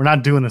like, "We're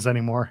not doing this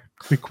anymore.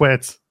 We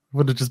quit."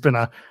 Would have just been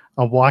a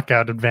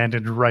walkout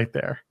advantage right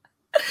there.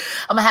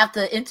 I'm gonna have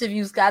to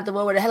interview Scott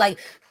D'Amore with like,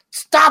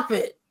 "Stop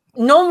it!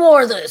 No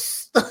more of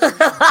this."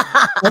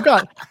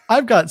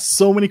 I've got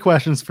so many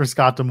questions for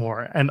Scott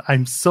D'Amore, and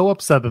I'm so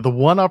upset that the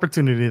one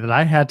opportunity that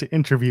I had to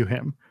interview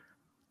him,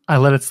 I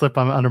let it slip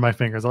under my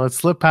fingers. I let it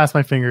slip past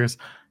my fingers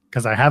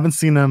because I haven't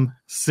seen him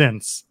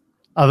since,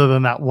 other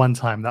than that one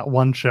time, that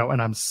one show,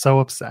 and I'm so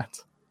upset.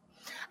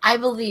 I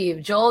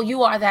believe, Joel,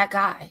 you are that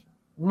guy.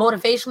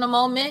 Motivational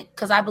moment,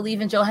 because I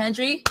believe in Joe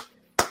Hendry.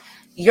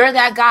 You're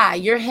that guy.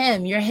 You're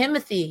him. You're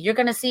Himothy. You're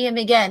going to see him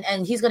again,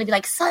 and he's going to be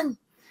like, "Son,"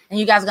 and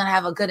you guys are going to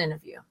have a good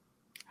interview.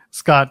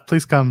 Scott,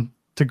 please come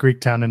to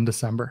Greektown in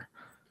December.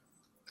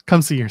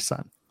 Come see your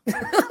son.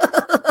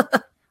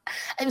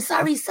 I'm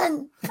sorry,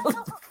 son.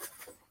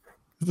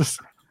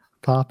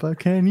 Papa,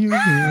 can you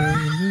hear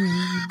me?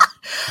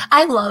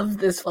 I love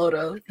this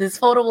photo. This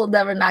photo will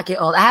never not get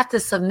old. I have to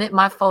submit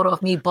my photo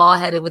of me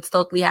bald-headed with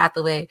Stokely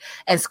Hathaway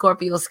and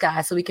Scorpio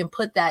Sky so we can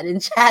put that in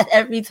chat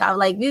every time.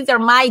 Like, these are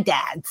my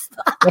dads.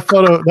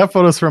 That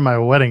photo's from my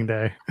wedding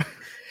day.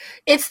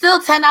 It's still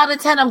 10 out of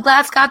 10. I'm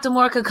glad Scott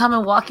D'Amore could come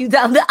and walk you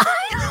down the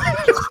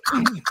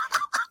aisle.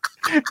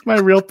 My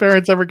real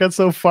parents ever get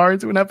so far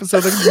into an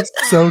episode, they're just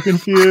so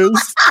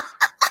confused.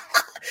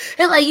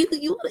 And like, you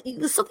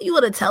something you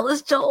want to tell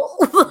us, Joel?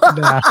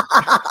 Nah.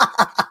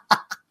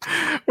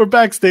 We're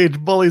backstage.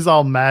 Bully's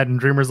all mad, and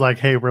Dreamer's like,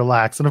 "Hey,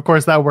 relax." And of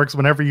course, that works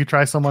whenever you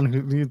try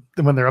someone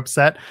when they're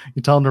upset,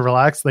 you tell them to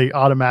relax, they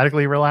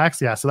automatically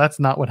relax. Yeah, so that's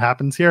not what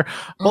happens here.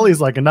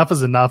 Bully's like, enough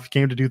is enough. He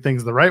came to do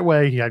things the right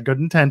way. He had good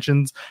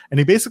intentions, and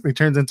he basically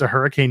turns into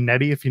Hurricane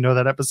Nettie, if you know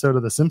that episode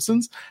of The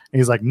Simpsons. And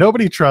he's like,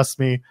 "Nobody trusts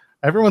me.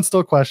 Everyone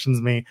still questions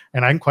me,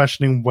 and I'm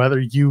questioning whether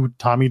you,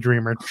 Tommy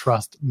Dreamer,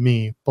 trust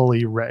me,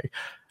 Bully Ray."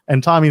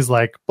 And Tommy's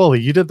like,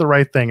 "Bully, you did the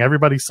right thing.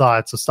 Everybody saw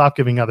it. So stop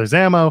giving others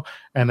ammo."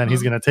 And then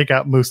he's going to take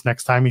out Moose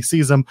next time he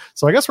sees him.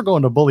 So I guess we're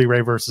going to Bully Ray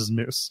versus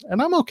Moose.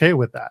 And I'm okay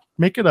with that.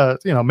 Make it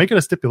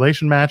a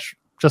stipulation match.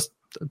 Just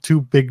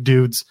two big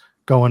dudes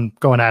going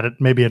at it,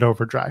 maybe at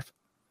Overdrive.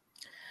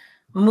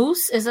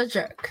 Moose is a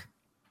jerk.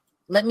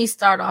 Let me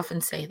start off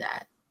and say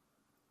that.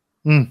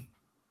 But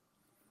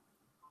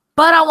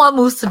I want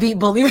Moose to beat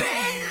Bully Ray.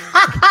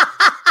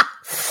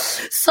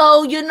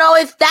 So,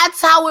 if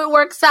that's how it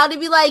works out,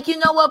 it'd be like, you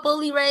know what,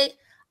 Bully Ray,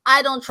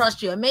 I don't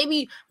trust you. And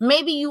maybe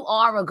you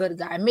are a good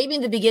guy. Maybe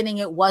in the beginning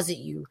it wasn't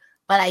you.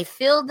 But I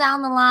feel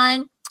down the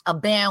line, a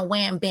bam,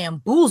 wham,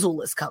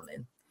 bamboozle is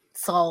coming.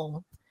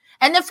 So,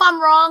 and if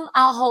I'm wrong,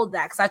 I'll hold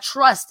that, because I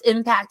trust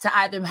Impact to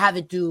either have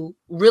it do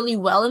really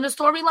well in the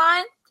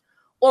storyline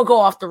or go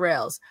off the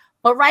rails.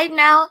 But right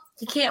now,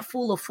 you can't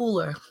fool a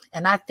fooler.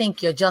 And I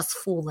think you're just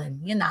fooling.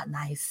 You're not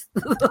nice.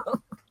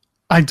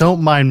 I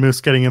don't mind Moose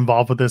getting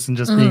involved with this and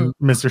just being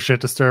Mr. Shit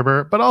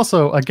Disturber. But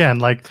also, again,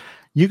 like,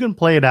 you can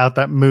play it out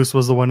that Moose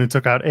was the one who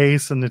took out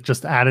Ace, and it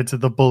just added to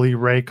the Bully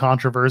Ray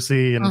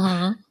controversy.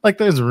 And like,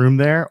 there's room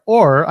there.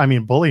 Or, I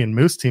mean, Bully and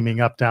Moose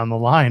teaming up down the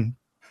line.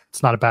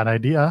 It's not a bad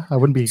idea. I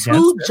wouldn't be against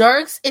Two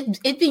jerks.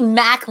 It'd be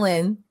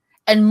Macklin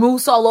and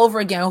Moose all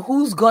over again.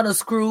 Who's going to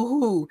screw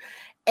who?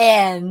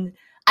 And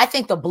I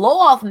think the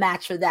blow-off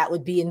match for that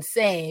would be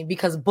insane,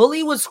 because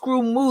Bully would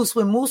screw Moose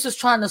when Moose is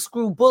trying to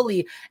screw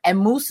Bully, and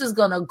Moose is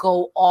going to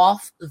go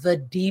off the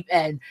deep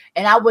end.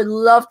 And I would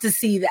love to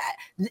see that.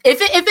 If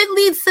it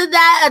leads to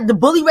that, the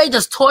Bully Ray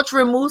just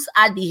torturing Moose,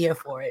 I'd be here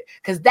for it,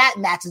 because that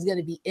match is going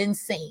to be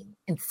insane.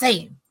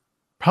 Insane.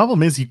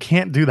 Problem is, you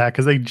can't do that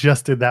because they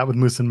just did that with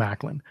Moose and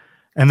Macklin.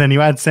 And then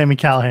you add Sami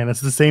Callihan. It's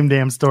the same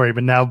damn story,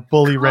 but now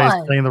Bully Ray's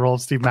playing the role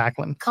of Steve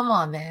Macklin. Come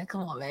on, man.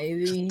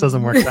 It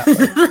doesn't work that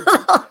way.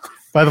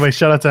 By the way,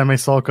 shout out to M.A.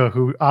 Solko,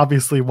 who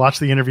obviously watched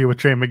the interview with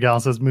Trey Miguel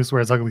and says Moose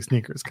wears ugly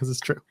sneakers, because it's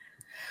true.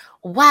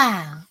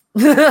 Wow.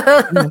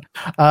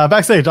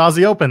 Backstage,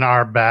 Aussie Open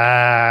are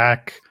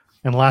back.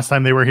 And last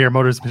time they were here,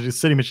 Motor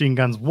City Machine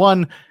Guns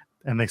won,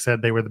 and they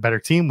said they were the better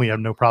team. We have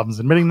no problems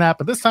admitting that.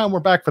 But this time we're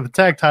back for the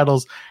tag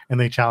titles, and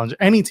they challenge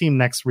any team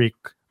next week.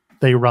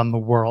 They run the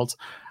world.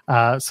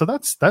 So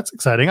that's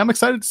exciting. I'm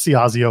excited to see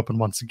Aussie Open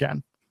once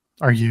again.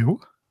 Are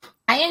you?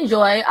 I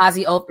enjoy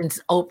Aussie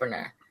Open's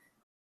opener.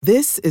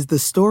 This is the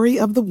story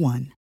of the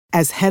one.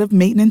 As head of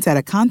maintenance at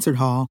a concert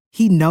hall,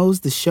 he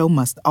knows the show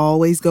must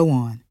always go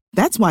on.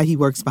 That's why he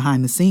works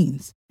behind the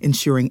scenes,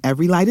 ensuring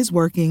every light is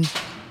working,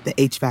 the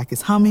HVAC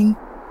is humming,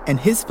 and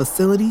his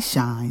facility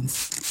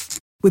shines.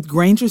 With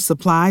Grainger's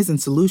supplies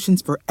and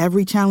solutions for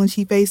every challenge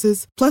he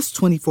faces, plus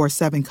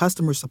 24/7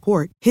 customer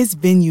support, his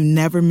venue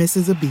never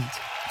misses a beat.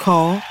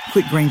 Call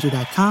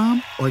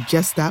quickgrainger.com or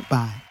just stop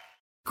by.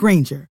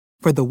 Grainger,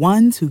 for the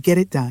ones who get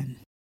it done.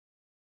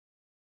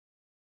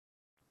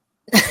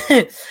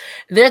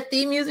 Their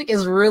theme music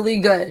is really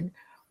good,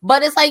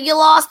 but it's like you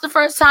lost the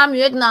first time,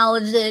 you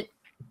acknowledged it.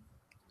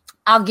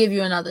 I'll give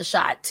you another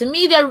shot. To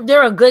me,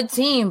 they're a good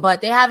team,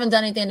 but they haven't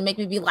done anything to make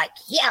me be like,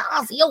 yeah,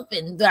 Aussie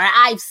Open that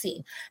I've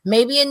seen.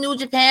 Maybe in New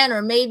Japan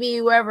or maybe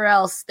wherever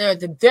else. They're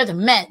the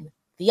men,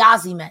 the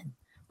Aussie men.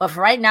 But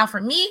for right now, for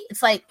me,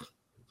 it's like,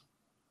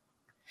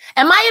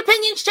 and my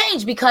opinions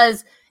change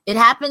because it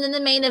happened in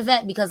the main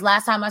event. Because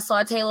last time I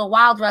saw Taylor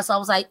Wilde wrestle, I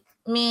was like,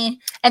 me.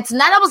 And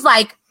tonight I was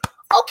like,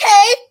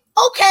 okay,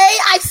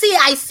 I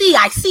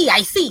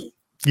see.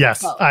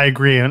 Yes, I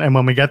agree. And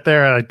when we get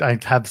there, I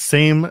have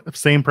the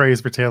same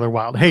praise for Taylor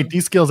Wilde. Hey,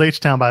 D-Skills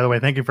H-Town, by the way,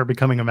 thank you for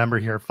becoming a member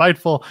here at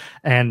Fightful.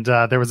 And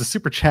there was a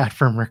super chat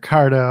from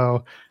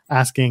Ricardo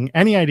asking,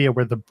 any idea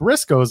where the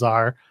Briscoes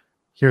are?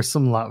 Here's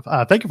some love.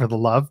 Thank you for the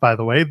love, by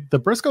the way. The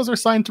Briscoes are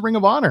signed to Ring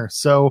of Honor.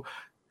 So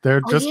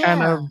they're just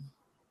kind of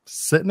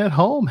sitting at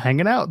home,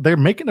 hanging out. They're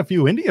making a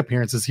few indie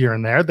appearances here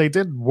and there. They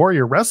did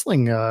Warrior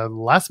Wrestling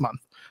last month,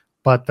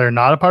 but they're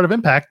not a part of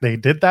Impact. They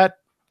did that.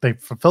 They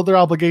fulfilled their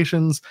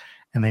obligations,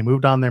 and they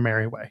moved on their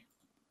merry way.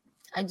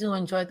 I do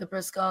enjoy the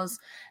Briscoes,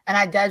 and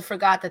I dead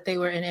forgot that they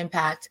were in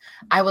Impact.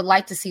 I would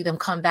like to see them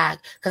come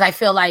back because I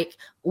feel like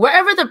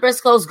wherever the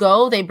Briscoes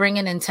go, they bring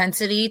an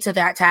intensity to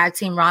that tag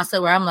team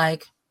roster where I'm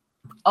like,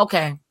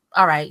 okay,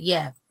 all right,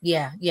 yeah.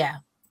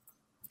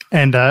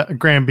 And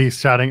Graham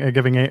Beast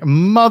giving a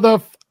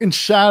motherfucking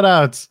shout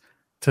outs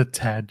to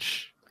Tej.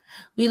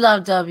 We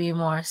love W.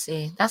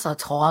 Morrissey. That's a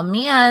tall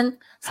man.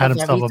 Had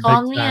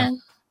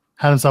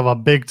himself a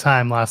big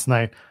time last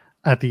night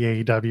at the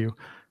AEW.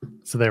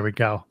 So there we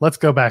go. Let's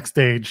go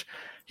backstage.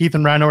 Heath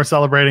and Rhino are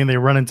celebrating. They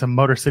run into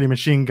Motor City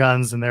Machine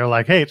Guns, and they're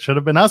like, hey, it should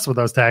have been us with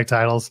those tag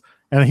titles.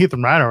 And Heath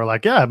and Rhino are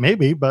like, yeah,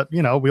 maybe, but,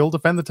 we'll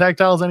defend the tag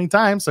titles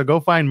anytime. So go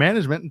find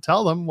management and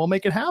tell them we'll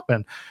make it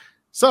happen.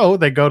 So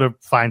they go to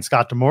find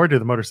Scott D'Amore, do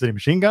the Motor City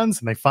Machine Guns,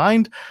 and they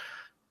find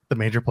the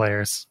major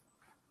players.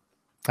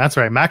 That's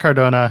right. Matt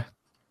Cardona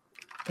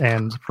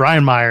and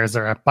Brian Myers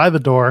are by the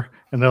door,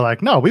 and they're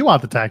like, no, we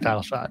want the tag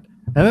title shot.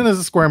 And then there's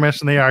a skirmish,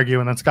 and they argue,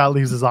 and then Scott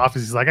leaves his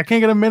office. He's like, I can't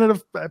get a minute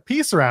of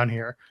peace around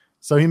here.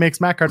 So he makes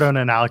Matt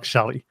Cardona and Alex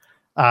Shelley.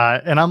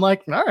 And I'm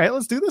like, all right,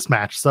 let's do this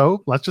match.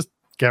 So let's just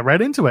get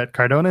right into it.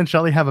 Cardona and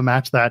Shelley have a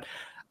match that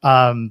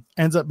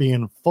ends up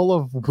being full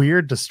of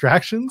weird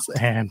distractions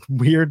and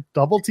weird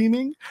double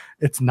teaming.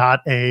 It's not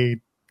a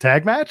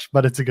tag match,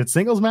 but it's a good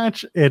singles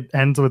match. It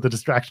ends with a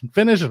distraction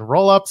finish and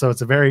roll up. So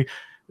it's a very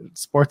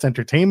sports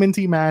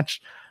entertainment-y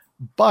match.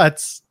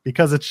 But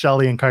because it's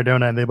Shelley and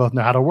Cardona and they both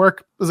know how to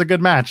work, it was a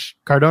good match.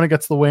 Cardona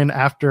gets the win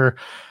after,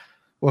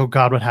 oh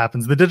God, what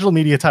happens? The digital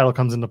media title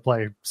comes into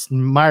play.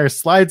 Myers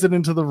slides it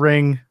into the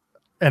ring,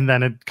 and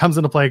then it comes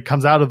into play,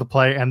 comes out of the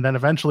play, and then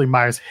eventually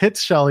Myers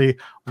hits Shelley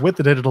with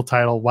the digital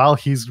title while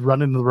he's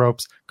running the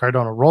ropes.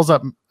 Cardona rolls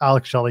up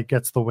Alex Shelley,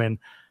 gets the win.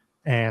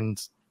 And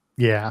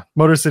yeah,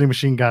 Motor City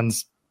Machine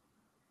Guns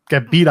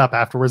get beat up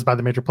afterwards by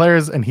the major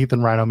players, and Heath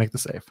and Rhino make the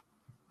save.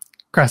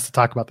 Crest to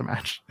talk about the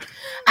match.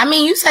 I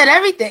mean, you said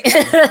everything.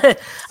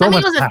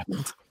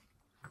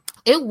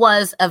 It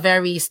was a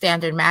very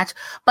standard match,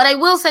 but I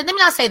will say, let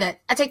me not say that.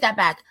 I take that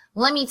back.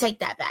 Let me take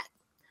that back.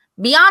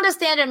 Beyond a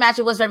standard match,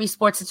 it was very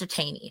sports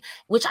entertaining,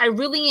 which I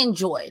really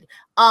enjoyed.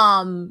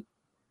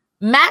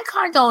 Matt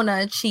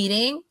Cardona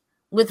cheating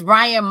with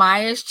Brian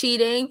Myers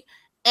cheating,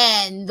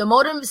 and the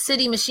Motor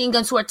City Machine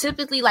Guns, who are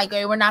typically like,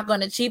 hey, we're not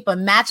going to cheat, but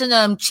matching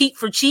them cheat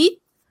for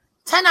cheat,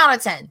 10 out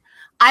of 10.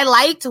 I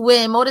liked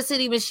when Motor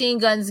City Machine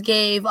Guns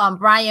gave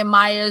Brian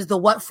Myers the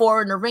what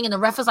for in the ring, and the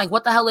ref is like,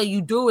 what the hell are you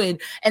doing?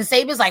 And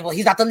Saban's like, well,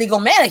 he's not the legal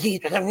man. What do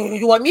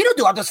you want me to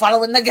do? I'm just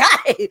following the guy.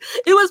 It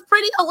was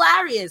pretty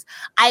hilarious.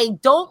 I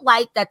don't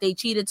like that they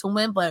cheated to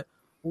win, but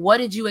what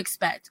did you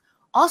expect?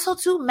 Also,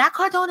 too, Matt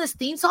Cardona's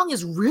theme song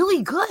is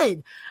really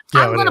good.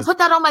 Yeah, I'm going to put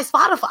that on my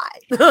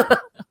Spotify.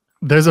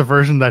 There's a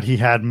version that he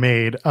had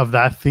made of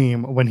that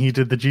theme when he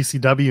did the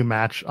GCW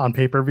match on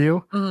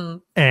pay-per-view. Mm-hmm.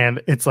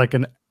 And it's like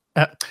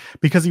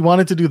because he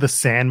wanted to do the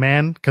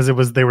Sandman, because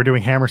they were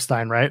doing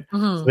Hammerstein, right?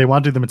 Mm-hmm. So they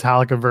wanted to do the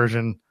Metallica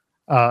version.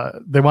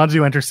 They wanted to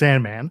do Enter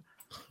Sandman,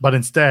 but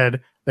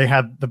instead they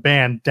had the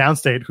band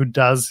Downstate, who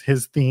does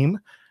his theme.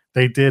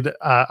 They did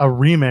a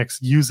remix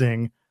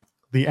using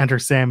the Enter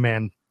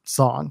Sandman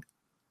song,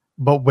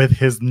 but with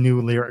his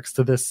new lyrics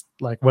to this,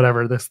 like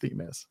whatever this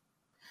theme is.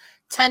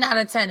 10 out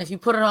of 10. If you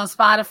put it on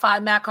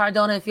Spotify, Matt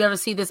Cardona, if you ever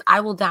see this,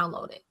 I will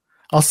download it.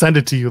 I'll send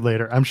it to you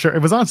later. I'm sure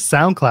it was on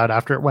SoundCloud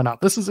after it went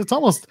up. It's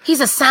almost.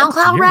 He's a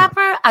SoundCloud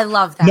rapper. I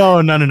love that. No.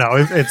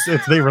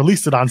 It's they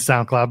released it on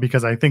SoundCloud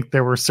because I think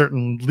there were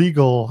certain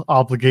legal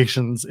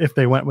obligations if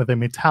they went with a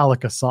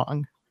Metallica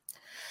song.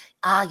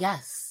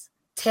 Yes.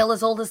 Tale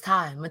as old as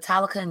time.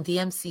 Metallica and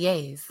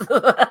DMCA's.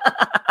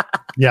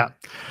 Yeah.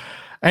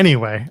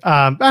 Anyway,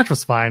 match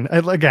was fine.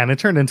 It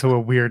turned into a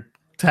weird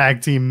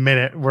tag team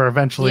minute where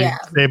eventually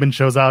Sabin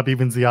shows up,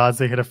 evens the odds.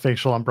 They hit a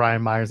facial on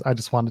Brian Myers. I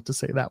just wanted to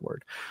say that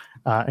word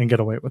and get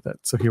away with it.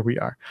 So here we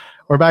are.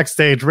 We're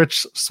backstage.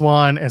 Rich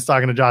Swann is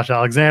talking to Josh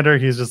Alexander.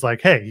 He's just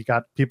like, hey, you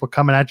got people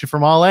coming at you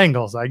from all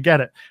angles. I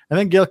get it. And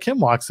then Gail Kim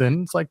walks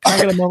in. It's like, can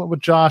I get a moment with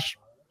Josh?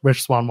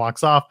 Rich Swann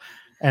walks off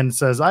and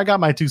says, I got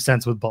my 2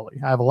 cents with Bully.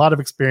 I have a lot of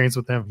experience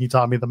with him. He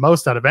taught me the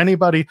most out of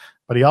anybody,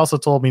 but he also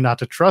told me not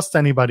to trust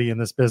anybody in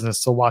this business,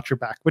 so watch your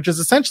back, which is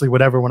essentially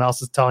what everyone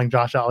else is telling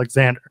Josh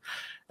Alexander.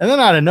 And then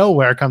out of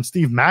nowhere comes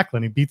Steve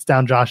Macklin. He beats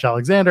down Josh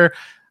Alexander.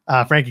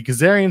 Frankie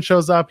Kazarian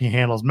shows up. He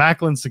handles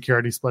Macklin.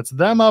 Security splits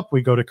them up.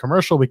 We go to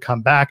commercial. We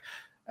come back.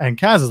 And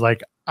Kaz is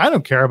like, I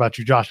don't care about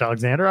you, Josh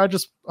Alexander.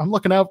 I'm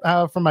looking out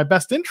for my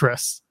best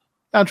interests.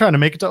 I'm trying to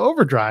make it to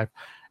Overdrive.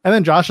 And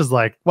then Josh is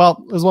like,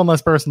 well, there's one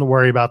less person to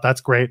worry about.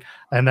 That's great.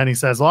 And then he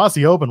says, well,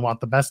 Aussie Open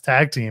want the best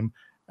tag team.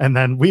 And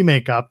then we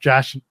make up,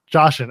 Josh and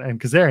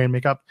Kazarian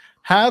make up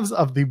halves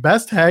of the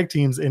best tag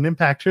teams in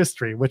Impact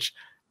history, which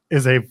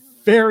is a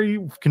very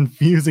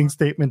confusing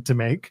statement to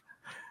make.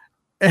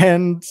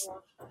 And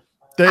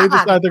they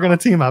decide they're going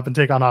to team up and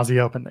take on Aussie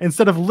Open.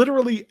 Instead of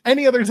literally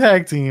any other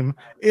tag team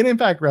in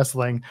Impact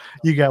Wrestling,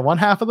 you get one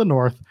half of the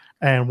North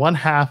and one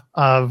half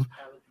of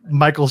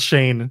Michael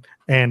Shane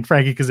and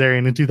Frankie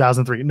Kazarian in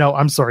 2003. No,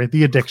 I'm sorry,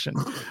 The Addiction.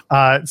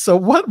 So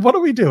what are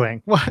we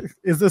doing? What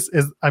is this?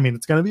 I mean,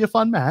 it's going to be a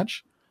fun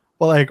match,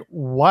 but like,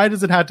 why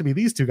does it have to be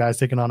these two guys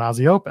taking on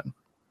Aussie Open?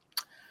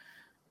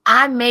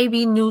 I may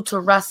be new to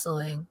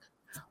wrestling,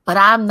 but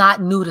I'm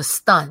not new to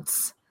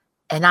stunts,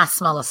 and I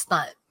smell a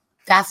stunt.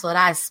 That's what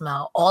I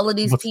smell. All of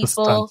these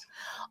people,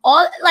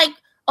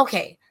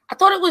 okay. I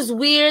thought it was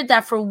weird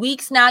that for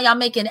weeks now y'all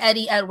making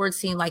Eddie Edwards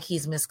seem like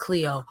he's Miss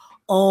Cleo.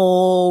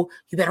 Oh,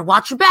 you better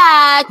watch your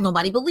back.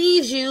 Nobody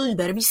believes you. You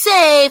better be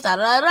safe. Da,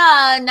 da,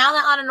 da. Now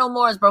that Honor No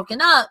More is broken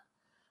up,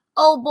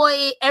 oh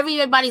boy,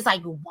 everybody's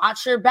like,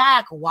 watch your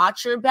back.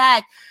 Watch your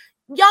back.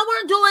 Y'all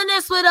weren't doing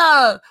this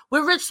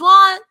with Rich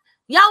Swann.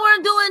 Y'all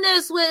weren't doing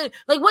this with,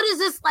 like, what is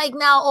this like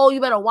now? Oh, you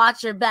better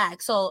watch your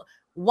back. So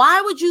why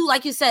would you,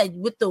 like you said,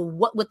 with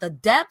the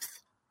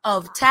depth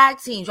of tag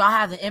teams y'all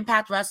have in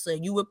Impact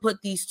Wrestling, you would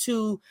put these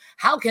two,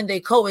 how can they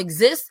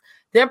coexist?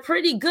 They're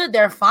pretty good.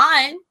 They're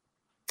fine.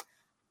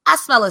 I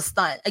smell a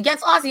stunt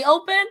against Aussie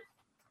Open.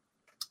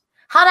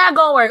 How that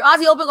gonna work?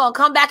 Aussie Open gonna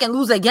come back and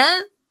lose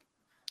again?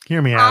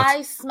 Hear me out.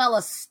 I smell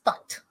a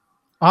stunt.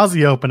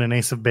 Aussie Open and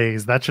Ace of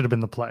Base. That should have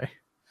been the play.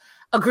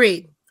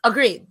 Agreed.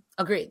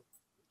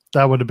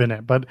 That would have been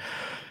it. But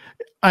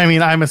I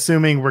mean, I'm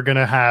assuming we're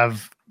gonna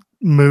have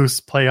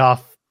Moose play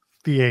off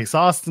the Ace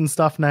Austin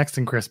stuff next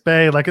and Chris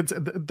Bay. Like,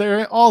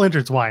 they're all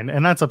intertwined,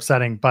 and that's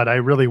upsetting. But I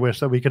really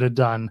wish that we could have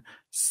done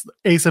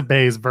Ace of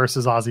Base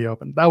versus Aussie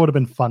Open. That would have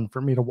been fun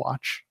for me to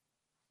watch.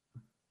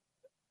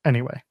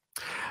 Anyway,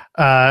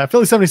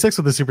 Philly 76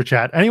 with the super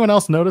chat. Anyone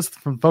else noticed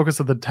from focus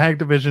of the tag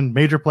division,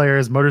 major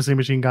players, Motor City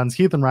Machine Guns,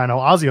 Heath and Rhino,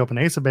 Aussie Open,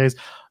 Ace of Base,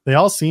 they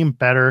all seem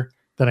better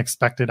than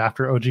expected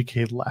after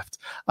OGK left.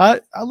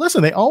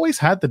 Listen, they always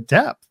had the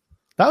depth.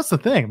 That's the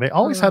thing. They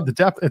always had the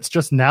depth. It's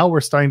just now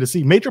we're starting to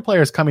see major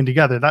players coming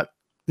together.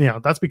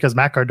 That's because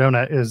Matt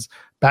Cardona is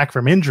back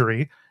from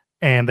injury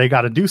and they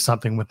got to do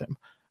something with him.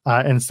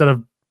 Instead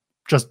of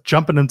just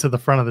jumping into the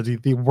front of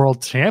the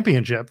world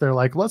championship, they're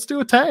like, let's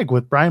do a tag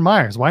with Brian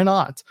Myers. Why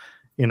not?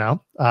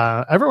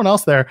 Everyone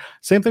else there,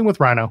 same thing with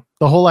Rhino.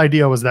 The whole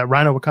idea was that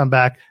Rhino would come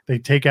back, they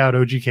take out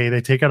OGK,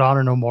 they take out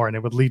Honor No More, and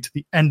it would lead to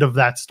the end of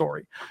that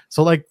story.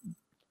 So like,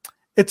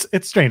 it's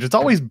strange. It's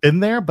always been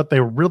there, but they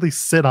really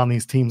sit on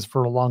these teams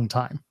for a long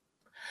time.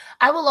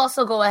 I will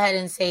also go ahead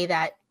and say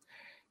that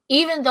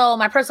even though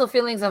my personal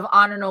feelings of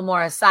Honor No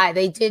More aside,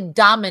 they did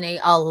dominate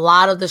a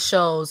lot of the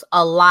shows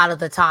a lot of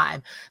the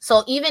time.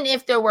 So even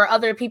if there were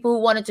other people who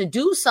wanted to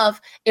do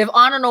stuff, if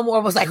Honor No More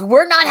was like,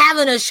 we're not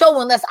having a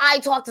show unless I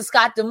talk to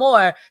Scott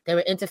D'Amore, they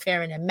were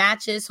interfering in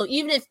matches. So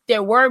even if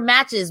there were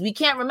matches, we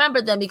can't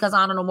remember them because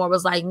Honor No More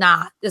was like,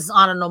 nah, this is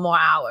Honor No More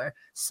hour.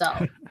 So...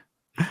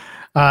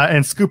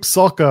 and Scoop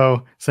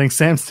Sulco saying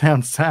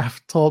Samstown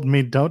staff told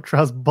me don't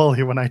trust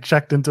Bully when I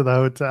checked into the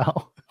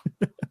hotel.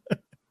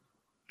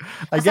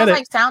 I get it.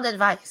 Like sound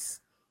advice.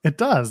 It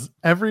does.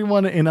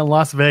 Everyone in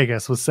Las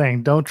Vegas was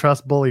saying don't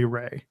trust Bully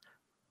Ray.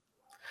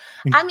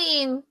 I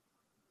mean,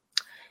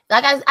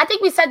 like I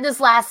think we said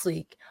this last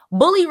week.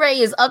 Bully Ray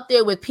is up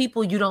there with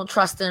people you don't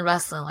trust in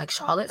wrestling, like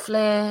Charlotte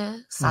Flair,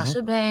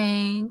 Sasha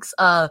Banks.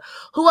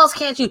 Who else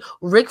can't you?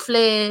 Ric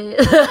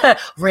Flair,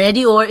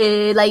 Randy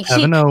Orton. Like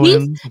he's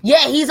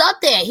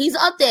up there. He's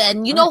up there.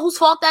 And you know whose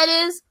fault that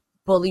is?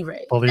 Bully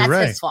Ray.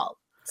 That's his fault.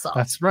 So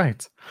that's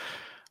right.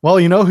 Well,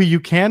 you know who you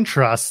can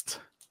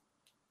trust?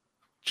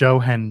 Joe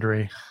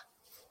Hendry.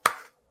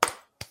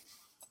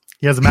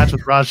 He has a match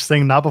with Raj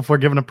Singh, not before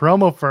giving a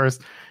promo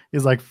first.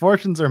 He's like,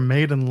 fortunes are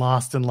made and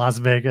lost in Las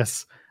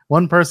Vegas.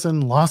 One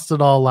person lost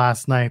it all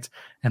last night,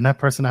 and that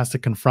person has to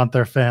confront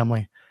their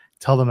family,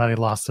 tell them that he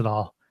lost it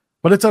all.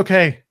 But it's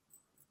okay,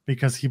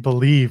 because he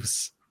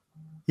believes.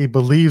 He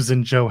believes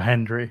in Joe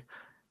Hendry.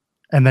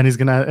 And then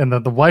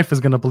the wife is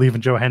gonna believe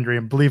in Joe Hendry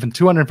and believe in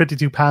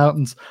 252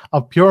 pounds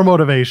of pure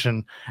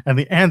motivation and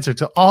the answer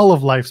to all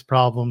of life's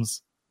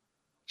problems.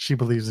 She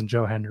believes in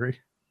Joe Hendry.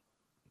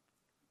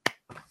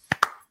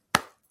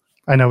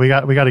 I know we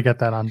got to get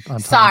that on time.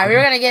 Sorry,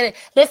 we're gonna get it.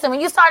 Listen,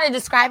 when you started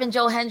describing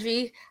Joe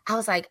Hendry, I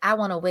was like, I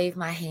want to wave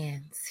my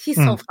hands. He's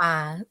so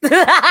fine.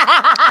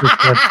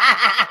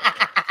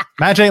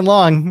 Match ain't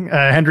long.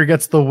 Hendry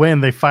gets the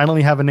win. They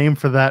finally have a name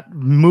for that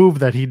move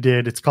that he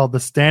did. It's called the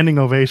standing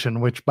ovation,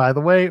 which, by the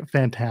way,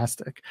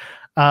 fantastic.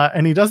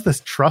 And he does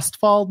this trust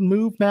fall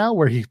move now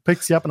where he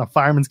picks you up in a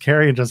fireman's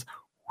carry and just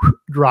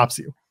drops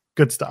you.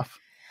 Good stuff.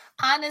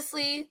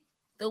 Honestly,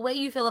 the way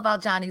you feel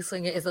about Johnny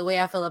Swinger is the way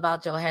I feel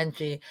about Joe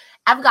Hendry.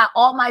 I've got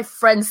all my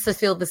friends to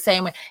feel the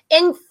same way.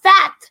 In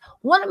fact,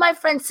 one of my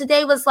friends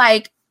today was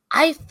like,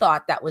 I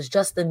thought that was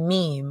just a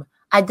meme.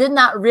 I did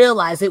not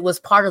realize it was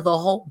part of the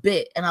whole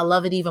bit, and I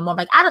love it even more. I'm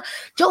like,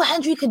 Joe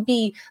Hendry could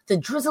be the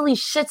drizzly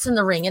shits in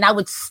the ring, and I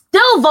would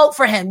still vote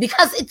for him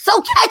because it's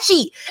so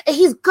catchy, and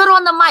he's good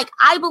on the mic.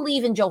 I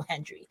believe in Joe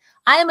Hendry.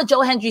 I am a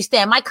Joe Hendry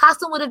stan. My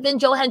costume would have been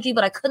Joe Hendry,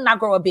 but I could not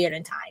grow a beard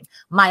in time.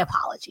 My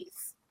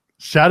apologies.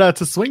 Shout out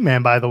to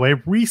Swingman, by the way.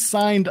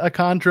 Re-signed a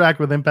contract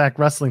with Impact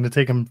Wrestling to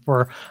take him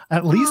for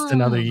at least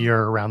another year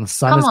around the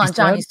sun. Come on,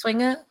 Johnny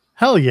Swinger.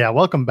 Hell yeah.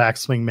 Welcome back,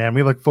 Swingman.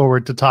 We look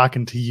forward to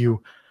talking to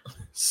you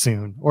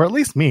soon, or at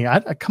least me.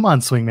 Come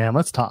on, Swingman,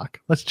 let's talk,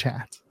 let's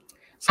chat.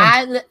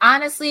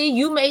 Honestly,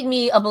 you made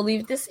me a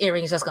believer. This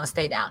earring is just gonna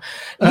stay down.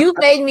 You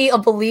made me a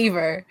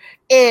believer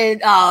in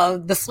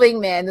the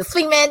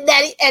swingman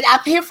daddy, and I'm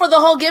here for the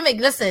whole gimmick.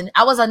 Listen,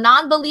 I was a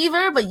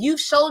non-believer, but you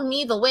showed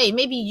me the way.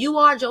 Maybe you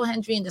are Joe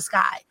Hendry in the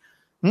sky.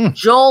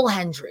 Joel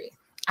Hendry.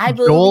 I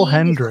believe Joel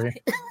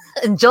Hendry.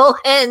 Joel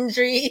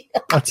Hendry.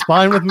 That's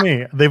fine with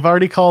me. They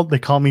call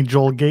me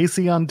Joel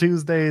Gacy on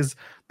Tuesdays.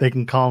 They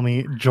can call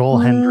me Joel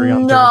Hendry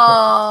on Thursday.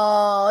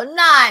 No,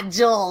 not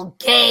Joel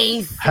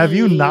Gacy. Have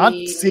you not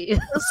seen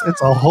this?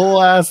 It's a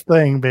whole ass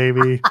thing,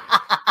 baby.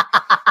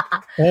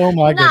 Oh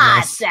my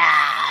goodness. Not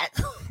that.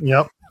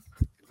 Yep.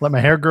 Let my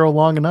hair grow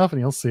long enough and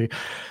you'll see.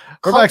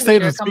 We're Cult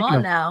backstage. leader, come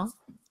on now.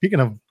 Speaking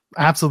of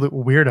absolute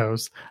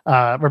weirdos,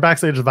 we're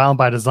backstage with Violent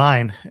by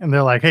Design, and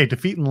they're like, hey,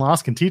 defeat and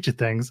loss can teach you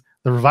things.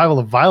 The revival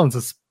of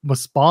violence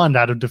was spawned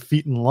out of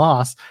defeat and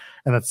loss,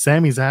 and that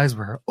Sammy's eyes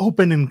were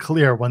open and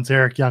clear once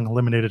Eric Young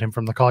eliminated him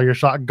from the Call Your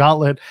Shot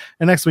gauntlet.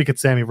 And next week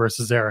it's Sammy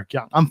versus Eric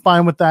Young. I'm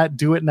fine with that.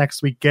 Do it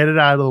next week. Get it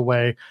out of the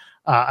way.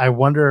 I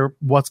wonder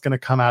what's going to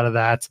come out of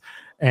that.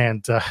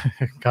 And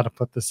got to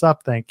put this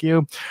up. Thank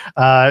you.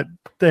 There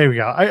we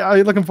go. Are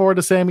you looking forward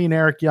to Sammy and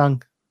Eric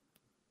Young?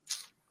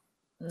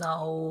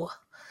 No.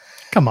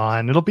 Come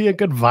on, it'll be a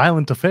good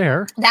violent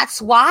affair.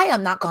 That's why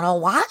I'm not gonna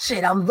watch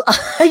it.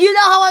 You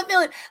know how I'm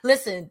feeling.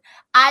 Listen,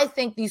 I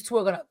think these two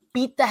are gonna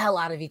beat the hell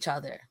out of each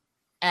other,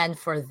 and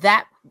for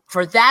that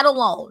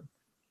alone,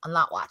 I'm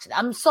not watching.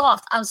 I'm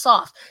soft.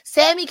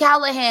 Sammy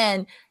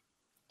Callahan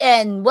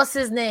and what's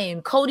his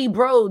name, Cody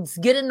Rhodes,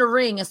 get in the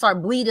ring and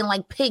start bleeding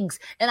like pigs,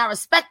 and I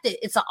respect it.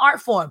 It's an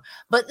art form,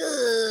 but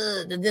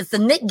it's a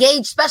Nick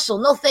Gage special.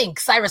 No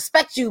thanks. I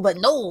respect you, but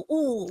no.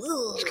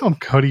 Just call him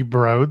Cody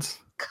Rhodes.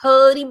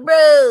 Cody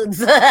Rhodes.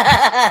 Like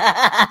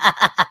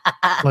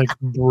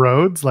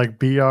Rhodes, like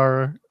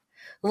BR.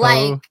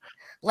 Like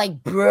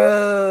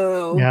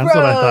bro. Yeah, that's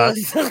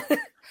bros.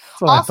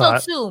 what I thought. Also,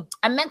 too,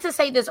 I meant to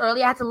say this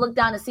earlier. I had to look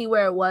down to see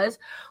where it was.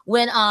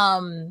 When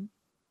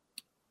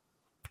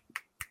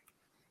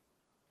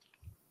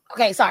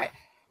okay, sorry.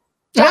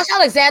 Josh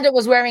Alexander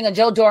was wearing a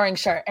Joe Doring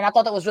shirt, and I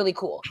thought that was really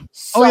cool.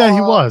 So, oh yeah,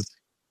 he was.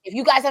 If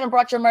you guys haven't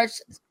brought your merch,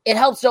 it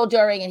helps Joe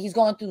Doring, and he's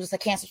going through just a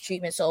cancer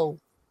treatment. So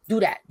do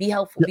that. Be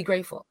helpful. Be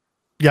grateful.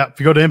 Yeah, if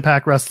you go to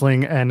Impact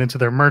Wrestling and into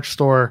their merch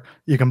store,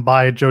 you can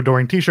buy a Joe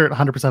Doring t-shirt.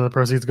 100% of the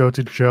proceeds go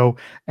to Joe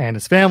and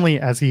his family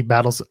as he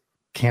battles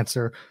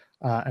cancer.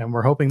 And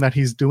we're hoping that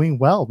he's doing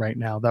well right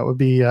now. That would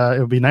be it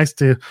would be nice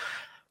to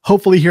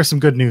hopefully hear some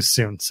good news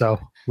soon. So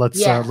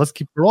let's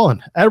keep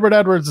rolling. Edward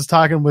Edwards is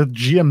talking with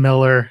Gia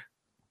Miller.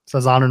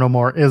 Says honor no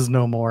more is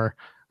no more.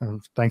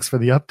 Thanks for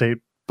the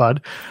update,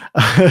 bud.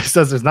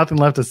 Says there's nothing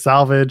left to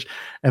salvage.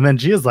 And then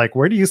Gia's like,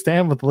 where do you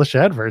stand with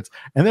Alicia Edwards?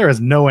 And there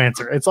is no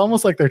answer. It's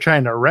almost like they're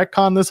trying to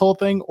retcon this whole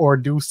thing or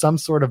do some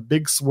sort of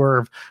big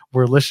swerve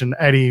where Alicia and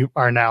Eddie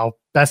are now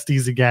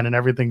besties again and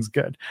everything's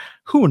good.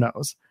 Who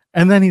knows?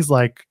 And then he's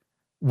like,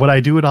 would I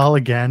do it all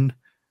again?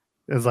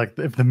 It's like,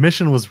 if the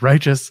mission was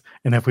righteous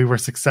and if we were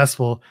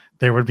successful,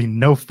 there would be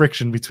no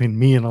friction between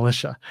me and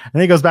Alicia.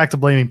 And he goes back to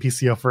blaming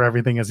PCO for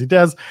everything as he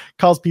does,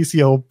 calls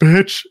PCO a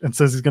bitch, and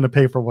says he's going to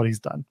pay for what he's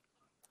done.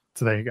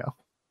 So there you go.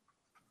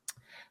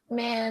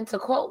 Man, to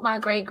quote my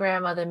great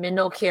grandmother, men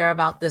don't care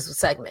about this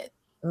segment.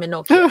 Men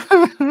don't care.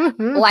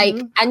 Like,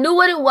 I knew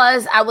what it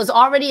was. I was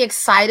already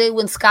excited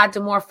when Scott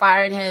D'Amore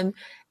fired him.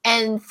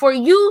 And for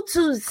you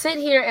to sit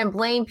here and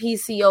blame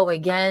PCO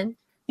again,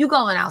 You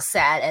going out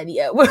sad, Eddie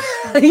Edwards.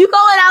 You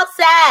going out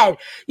sad.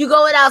 You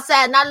going out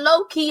sad. Not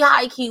low key,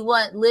 high key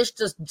want Lish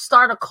to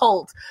start a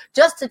cult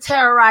just to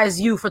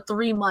terrorize you for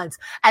 3 months.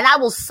 And I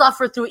will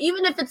suffer through,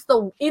 even if it's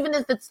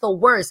the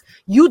worst,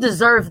 you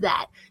deserve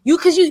that.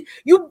 Bleach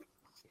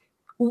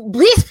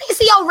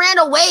PCO ran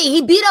away.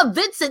 He beat up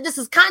Vincent. This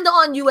is kind of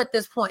on you at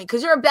this point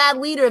because you're a bad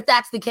leader if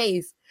that's the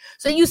case.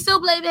 So you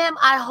still blame him?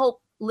 I hope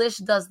Lish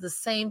does the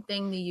same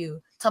thing to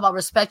you. Talk about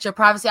respect your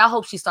privacy. I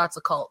hope she starts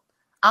a cult.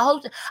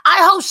 I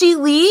hope she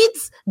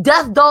leads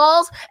Death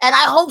Dolls, and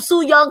I hope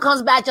Su Yung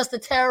comes back just to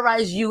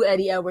terrorize you,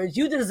 Eddie Edwards.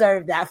 You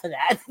deserve that for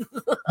that.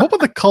 What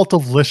would the Cult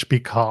of Lish be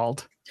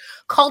called?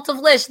 Cult of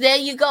Lish. There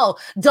you go.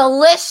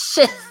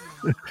 Delicious.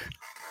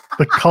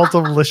 The Cult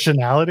of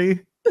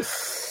Lishinality?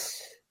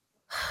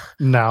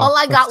 No. All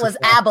I got was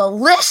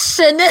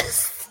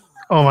abolitionist.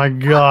 Oh my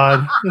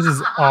God. This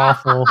is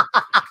awful.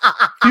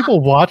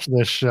 People watch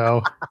this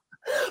show.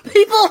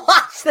 People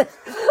watch this.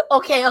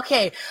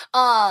 Okay.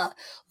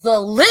 The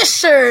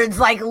lizards,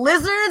 like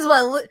lizards,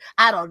 but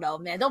I don't know,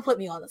 man. Don't put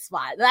me on the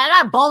spot.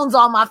 I got bones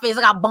on my face.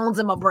 I got bones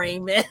in my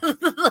brain, man.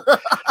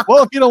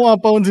 Well, if you don't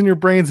want bones in your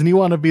brains and you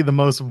want to be the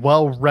most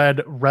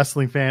well-read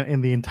wrestling fan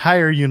in the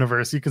entire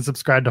universe, you can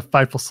subscribe to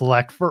Fightful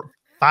Select for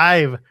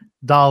 $5.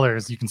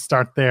 You can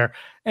start there,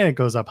 and it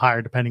goes up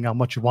higher depending on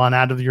what you want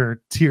out of your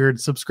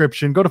tiered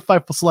subscription. Go to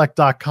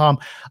FightfulSelect.com.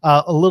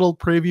 A little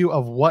preview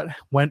of what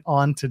went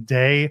on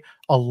today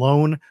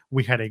alone.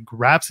 We had a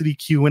Grapsody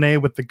Q&A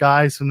with the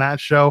guys from that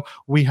show.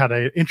 We had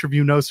an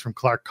interview notes from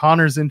Clark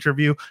Connors'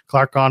 interview.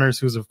 Clark Connors,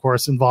 who's of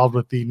course involved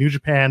with the New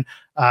Japan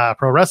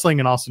Pro Wrestling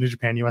and also New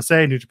Japan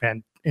USA, New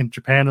Japan in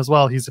Japan as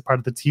well. He's a part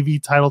of the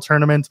TV title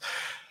tournament.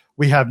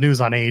 We have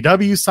news on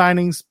AEW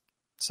signings,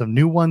 some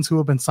new ones who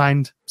have been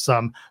signed,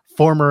 some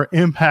former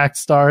Impact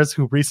stars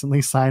who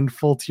recently signed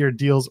full tier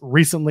deals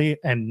recently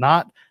and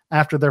not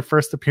after their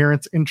first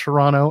appearance in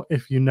Toronto.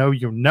 If you know,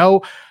 you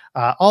know.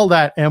 All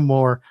that and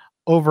more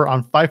over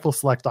on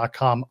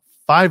FightfulSelect.com.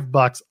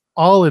 $5.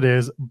 All it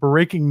is,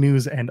 breaking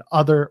news and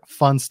other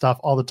fun stuff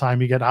all the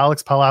time. You get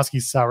Alex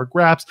Pawlowski's Sour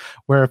Graps,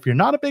 where if you're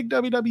not a big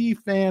WWE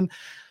fan,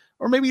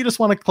 or maybe you just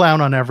want to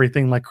clown on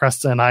everything like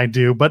Cresta and I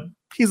do, but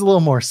he's a little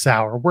more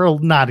sour. We're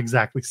not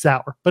exactly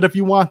sour. But if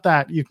you want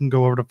that, you can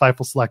go over to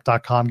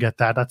FightfulSelect.com, get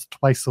that. That's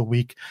twice a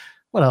week.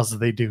 What else do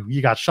they do?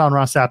 You got Sean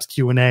Ross Sapp's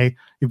Q&A.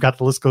 You've got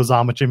The List Goes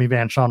On with Jimmy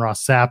Van, Sean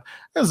Ross Sapp.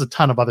 There's a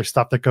ton of other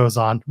stuff that goes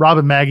on. Rob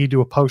and Maggie do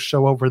a post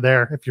show over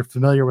there. If you're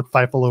familiar with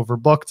Fightful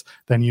Overbooked,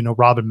 then you know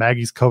Rob and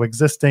Maggie's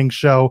coexisting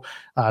show.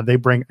 They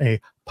bring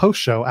a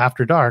post show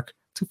after dark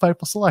to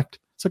Fightful Select.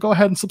 So go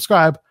ahead and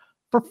subscribe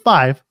for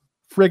 $5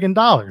 friggin'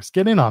 dollars.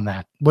 Get in on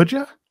that, would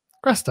you?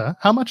 Cresta,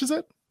 how much is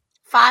it?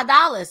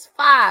 $5.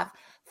 Five.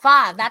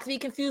 Not to be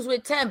confused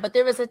with 10, but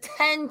there is a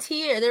 10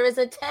 tier. There's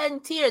a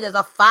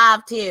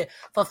 5 tier.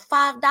 For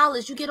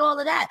 $5, you get all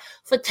of that.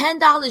 For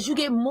 $10, you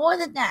get more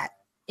than that.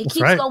 It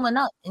keeps going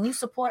up, and you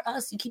support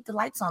us. You keep the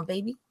lights on,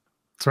 baby.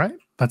 That's right.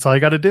 That's all you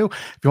got to do.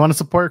 If you want to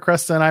support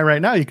Cresta and I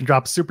right now, you can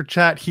drop a super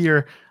chat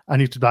here on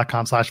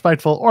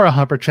youtube.com/Fightful or a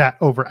Humper chat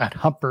over at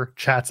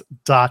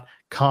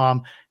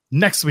humperchats.com.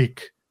 Next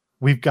week,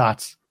 we've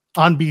got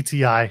on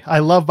BTI. I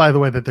love, by the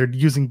way, that they're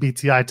using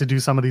BTI to do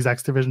some of these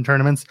X Division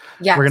tournaments.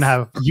 Yes. We're going to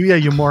have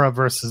Yuya Uemura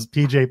versus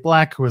PJ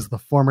Black, who is the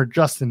former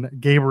Justin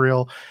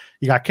Gabriel.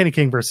 You got Kenny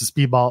King versus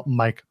Speedball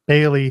Mike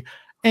Bailey.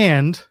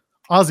 And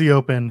Aussie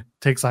Open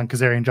takes on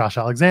Kazarian Josh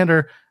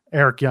Alexander.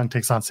 Eric Young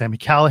takes on Sami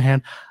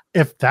Callihan.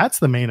 If that's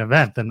the main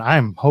event, then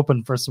I'm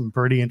hoping for some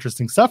pretty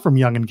interesting stuff from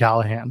Young and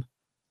Callihan.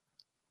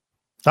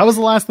 That was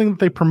the last thing that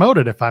they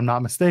promoted, if I'm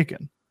not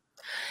mistaken.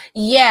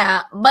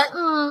 Yeah, but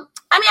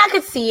I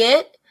could see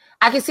it.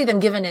 I can see them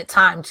giving it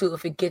time, too,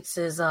 if it gets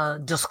as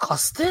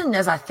disgusting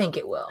as I think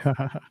it will.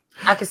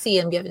 I can see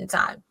them giving it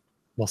time.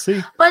 We'll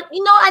see. But,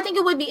 I think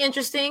it would be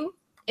interesting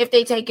if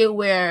they take it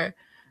where,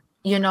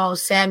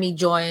 Sammy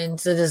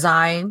joins the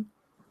design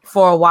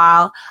for a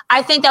while.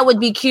 I think that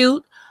would be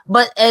cute,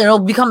 but it'll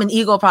become an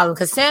ego problem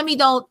because Sammy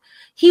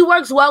he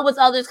works well with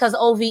others because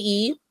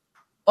OVE,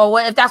 or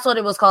what if that's what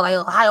it was called,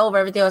 like high over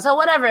everything else, so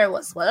whatever it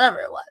was.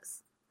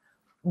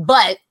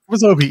 But it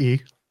was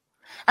OVE.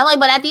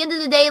 And but at the end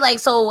of the day,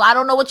 so I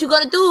don't know what you're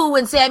going to do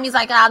when Sammy's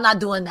like, I'm not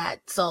doing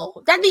that.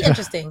 So that'd be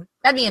interesting.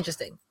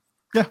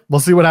 Yeah, we'll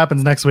see what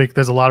happens next week.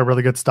 There's a lot of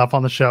really good stuff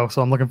on the show, so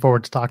I'm looking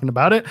forward to talking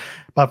about it.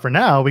 But for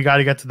now, we got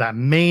to get to that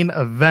main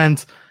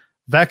event.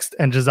 Vexed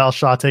and Giselle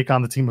Shaw take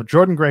on the team of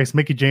Jordan Grace,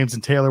 Mickie James,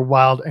 and Taylor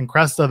Wilde. And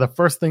Cresta, the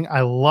first thing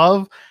I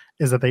love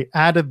is that they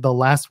added the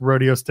last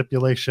rodeo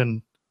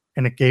stipulation,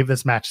 and it gave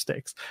this match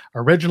stakes.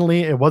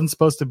 Originally, it wasn't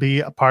supposed to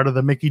be a part of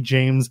the Mickie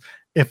James,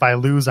 if I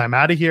lose, I'm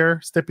out of here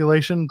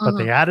stipulation, but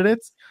they added it.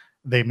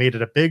 They made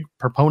it a big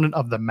proponent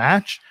of the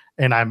match,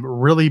 and I'm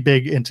really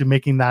big into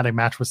making that a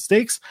match with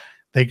stakes.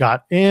 They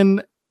got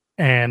in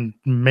and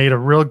made a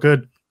real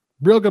good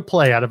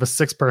play out of a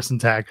 6-person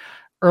tag.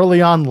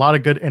 Early on, a lot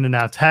of good in and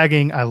out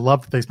tagging. I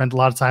love that they spent a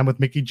lot of time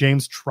with Mickie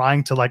James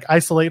trying to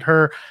isolate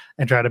her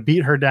and try to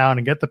beat her down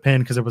and get the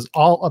pin, because it was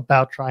all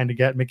about trying to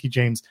get Mickie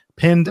James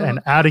pinned and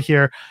out of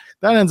here.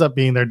 That ends up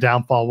being their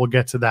downfall. We'll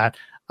get to that.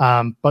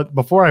 But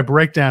before I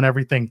break down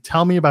everything,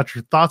 tell me about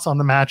your thoughts on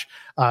the match.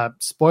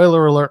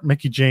 Spoiler alert,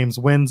 Mickie James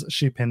wins.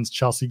 She pins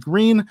Chelsea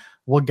Green.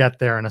 We'll get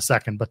there in a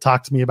second, but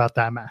talk to me about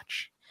that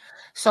match.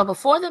 So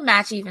before the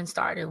match even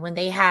started, when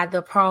they had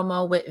the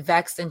promo with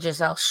Vex and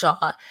Giselle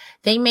Shaw,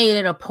 they made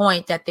it a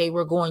point that they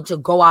were going to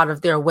go out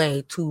of their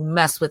way to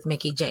mess with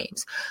Mickie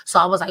James.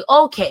 So I was like,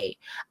 okay,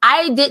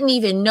 I didn't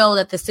even know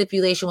that the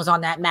stipulation was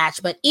on that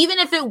match. But even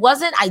if it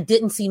wasn't, I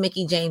didn't see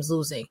Mickie James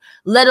losing,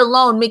 let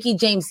alone Mickie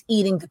James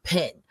eating the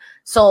pin.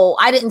 So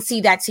I didn't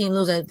see that team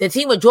losing. The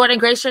team with Jordynne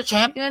Grace, your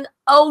champion?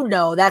 Oh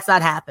no, that's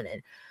not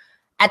happening.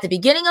 At the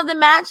beginning of the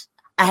match,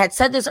 I had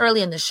said this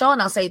early in the show,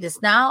 and I'll say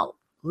this now.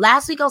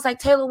 Last week, I was like,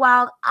 Taylor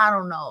Wilde, I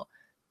don't know.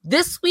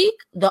 This week,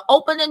 the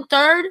opening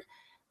third,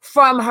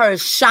 from her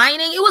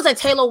shining, it was a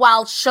Taylor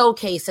Wilde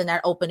showcase in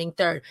that opening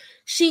third.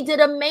 She did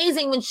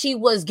amazing when she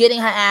was getting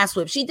her ass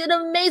whipped. She did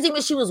amazing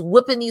when she was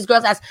whipping these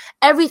girls' ass.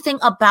 Everything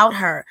about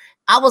her.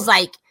 I was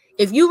like,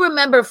 if you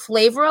remember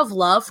Flavor of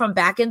Love from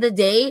back in the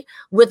day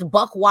with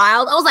Buck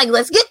Wild, I was like,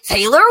 let's get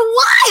Taylor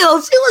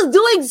Wilde. She was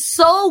doing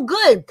so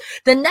good.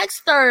 The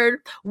next third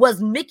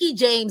was Mickie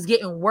James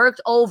getting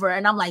worked over.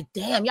 And I'm like,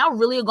 damn, y'all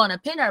really are going to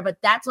pin her.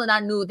 But that's when I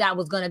knew that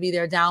was going to be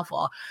their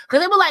downfall.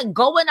 Because they were like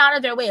going out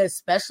of their way,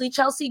 especially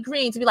Chelsea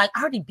Green, to be like,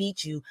 I already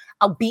beat you.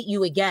 I'll beat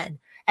you again.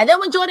 And then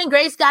when Jordynne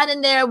Grace got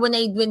in there, when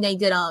they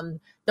did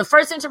the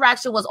first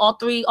interaction was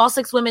all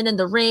six women in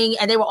the ring,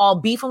 and they were all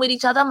beefing with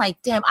each other. I'm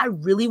like, damn, I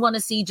really want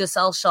to see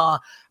Giselle Shaw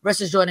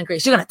versus Jordynne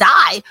Grace. She's going to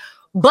die,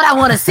 but I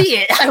want to see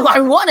it. I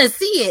want to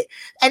see it.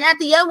 And at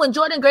the end, when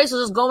Jordynne Grace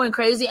was just going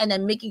crazy and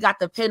then Mickie got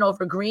the pin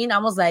over Green, I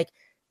was like,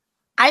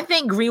 I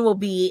think Green will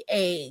be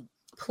a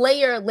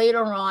player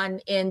later on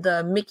in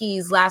the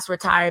Mickey's last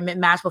retirement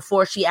match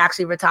before she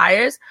actually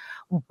retires.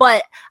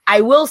 But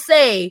I will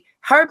say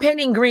her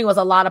pinning Green was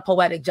a lot of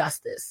poetic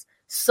justice.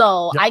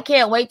 So yep. I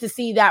can't wait to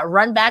see that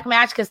run back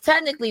match, because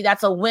technically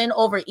that's a win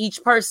over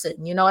each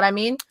person. You know what I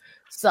mean?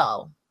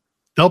 So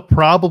they'll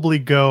probably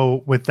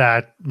go with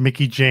that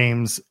Mickie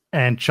James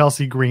and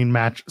Chelsea Green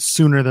match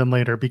sooner than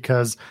later,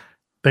 because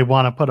they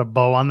want to put a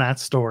bow on that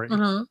story.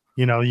 Mm-hmm.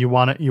 You know, you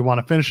want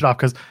to finish it off,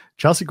 because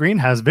Chelsea Green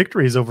has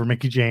victories over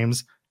Mickie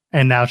James,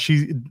 and now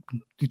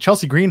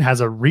Chelsea Green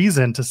has a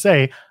reason to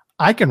say,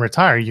 I can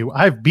retire you.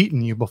 I've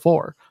beaten you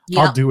before.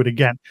 Yeah. I'll do it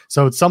again.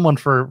 So it's someone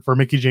for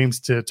Mickie James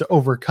to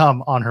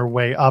overcome on her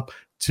way up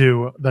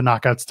to the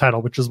Knockouts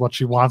title, which is what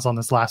she wants on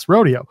this last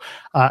rodeo.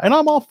 And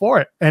I'm all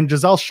for it. And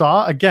Giselle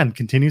Shaw, again,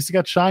 continues to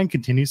get shine,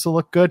 continues to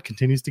look good,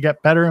 continues to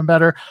get better and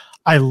better.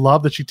 I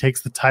love that she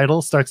takes the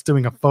title, starts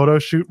doing a photo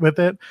shoot with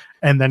it,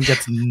 and then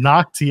gets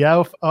knocked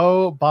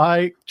TFO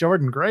by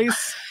Jordynne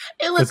Grace.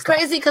 It was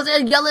crazy because they're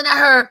yelling at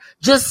her,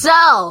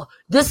 Giselle,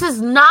 this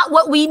is not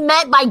what we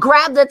meant by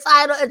grab the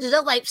title. And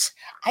Giselle's like,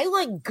 I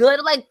look good.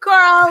 I'm like,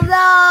 girl,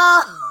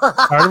 no.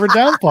 Part of her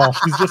downfall.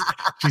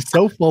 She's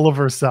so full of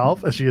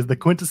herself. She is the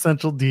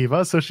quintessential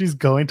diva. So she's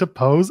going to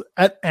pose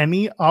at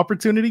any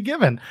opportunity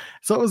given.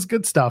 So it was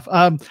good stuff.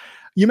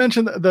 You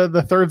mentioned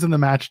the thirds in the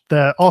match.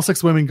 All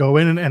six women go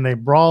in and they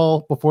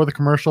brawl before the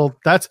commercial.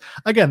 That's,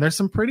 again, there's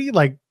some pretty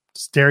like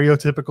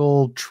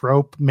stereotypical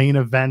trope main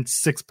event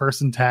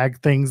 6-person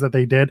tag things that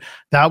they did.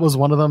 That was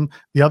one of them.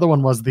 The other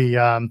one was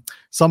the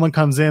someone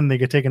comes in, they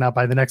get taken out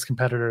by the next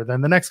competitor,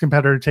 then the next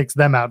competitor takes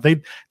them out.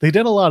 They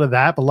did a lot of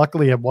that, but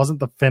luckily it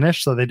wasn't the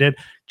finish. So they did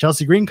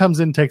Chelsea Green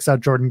comes in, takes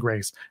out Jordynne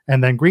Grace,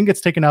 and then Green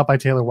gets taken out by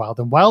Taylor Wilde,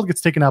 and Wilde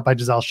gets taken out by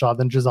Giselle Shaw,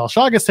 then Giselle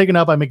Shaw gets taken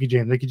out by Mickie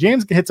James. Mickie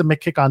James hits a mid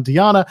kick on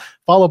Deonna,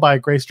 followed by a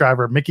Grace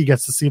driver. Mickie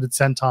gets the seated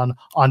senton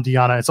on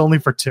Deonna. It's only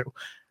for 2.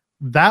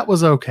 That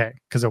was okay,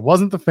 because it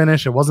wasn't the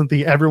finish. It wasn't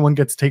the everyone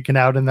gets taken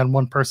out and then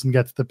one person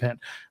gets the pin.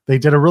 They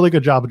did a really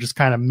good job of just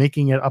kind of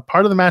making it a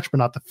part of the match, but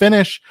not the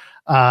finish.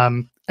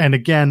 And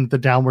again, the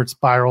downward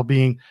spiral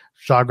being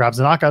Shaw grabs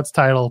the Knockouts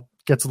title,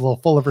 gets a little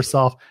full of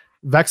herself.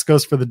 Vex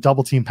goes for the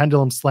double team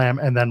pendulum slam,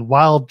 and then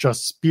Wilde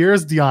just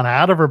spears Deonna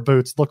out of her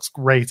boots, looks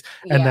great,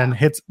 and then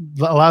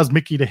allows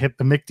Mickie to hit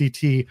the Mick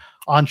DT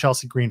on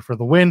Chelsea Green for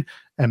the win,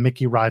 and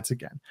Mickie rides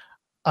again.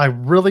 A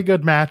really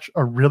good match,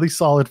 a really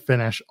solid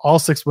finish. All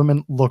 6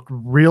 women looked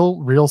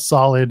real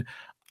solid.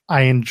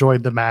 I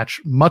enjoyed the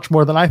match much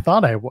more than I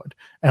thought I would.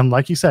 And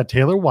like you said,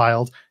 Taylor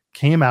Wilde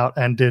came out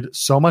and did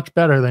so much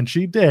better than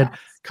she did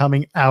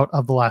coming out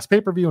of the last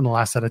pay-per-view and the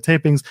last set of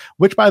tapings,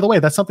 which, by the way,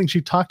 that's something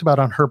she talked about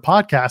on her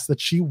podcast,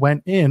 that she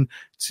went in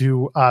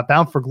to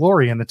Bound for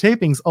Glory and the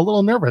tapings a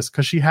little nervous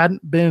because she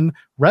hadn't been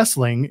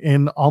wrestling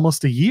in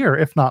almost a year,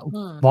 if not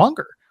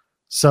longer.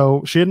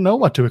 So she didn't know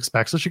what to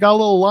expect. So she got a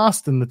little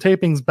lost in the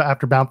tapings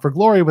after Bound for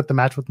Glory with the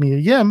match with Mia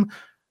Yim,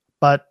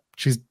 but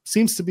she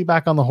seems to be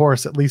back on the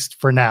horse, at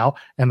least for now,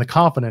 and the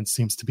confidence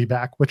seems to be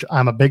back, which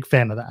I'm a big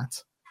fan of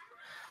that.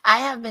 I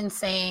have been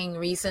saying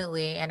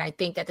recently, and I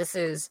think that this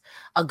is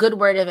a good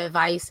word of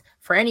advice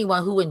for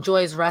anyone who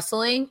enjoys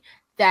wrestling,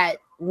 that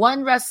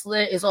one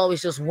wrestler is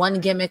always just one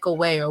gimmick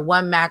away or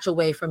one match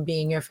away from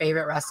being your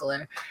favorite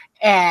wrestler,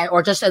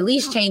 or just at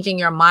least changing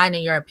your mind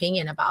and your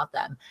opinion about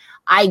them.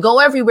 I go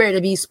everywhere to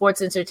be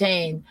sports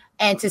entertained,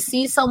 and to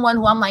see someone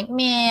who I'm like,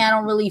 man, I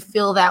don't really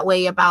feel that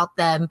way about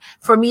them,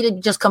 for me to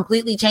just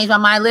completely change my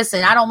mind.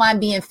 Listen, I don't mind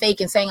being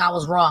fake and saying I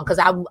was wrong, because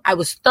I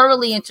was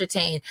thoroughly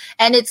entertained.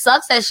 And it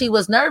sucks that she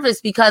was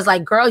nervous, because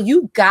like, girl,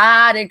 you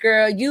got it,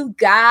 girl. You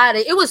got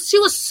it. She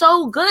was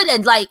so good.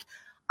 And like,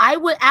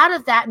 out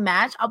of that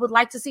match, I would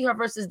like to see her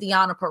versus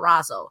Deonna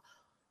Purrazzo.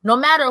 No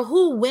matter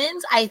who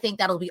wins, I think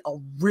that'll be a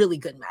really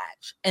good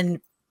match. And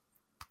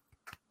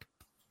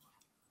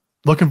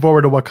looking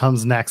forward to what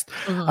comes next.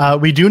 Mm-hmm.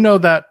 We do know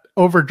that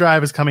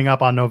Overdrive is coming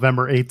up on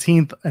November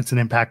 18th. It's an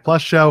Impact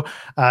Plus show.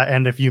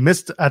 And if you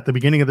missed at the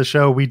beginning of the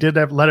show, we did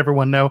let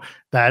everyone know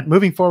that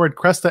moving forward,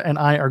 Cresta and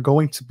I are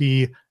going to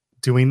be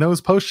doing those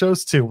post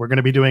shows too. We're going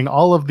to be doing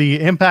all of the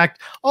Impact,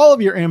 all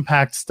of your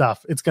Impact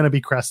stuff. It's going to be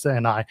Cresta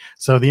and I.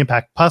 So the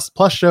Impact Plus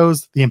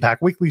shows, the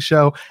Impact Weekly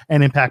show,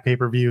 and Impact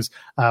pay-per-views.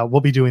 We'll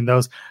be doing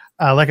those.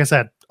 Like I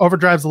said,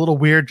 Overdrive's a little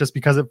weird just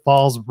because it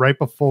falls right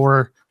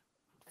before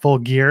Full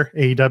Gear,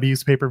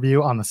 AEW's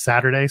pay-per-view, on the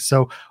Saturday.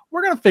 So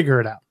we're going to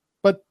figure it out.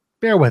 But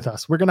bear with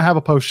us. We're going to have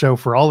a post show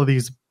for all of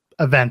these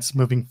events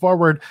moving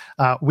forward.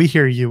 We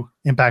hear you,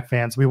 Impact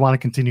fans. We want to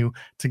continue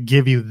to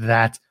give you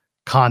that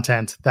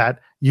content that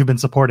you've been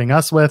supporting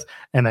us with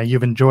and that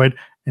you've enjoyed.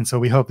 And so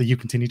we hope that you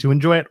continue to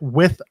enjoy it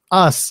with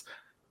us.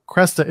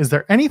 Cresta, is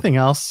there anything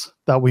else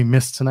that we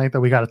missed tonight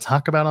that we got to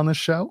talk about on this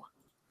show?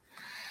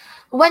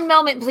 One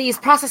moment, please.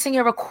 Processing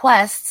your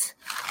requests.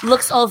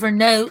 Looks over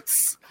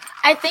notes.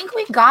 I think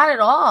we got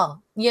it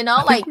all. You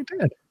know, like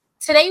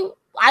today,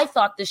 I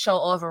thought the show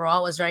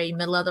overall was very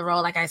middle of the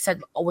road. Like I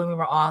said, when we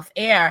were off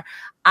air,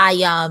 I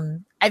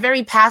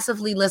very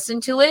passively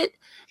listened to it,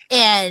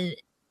 and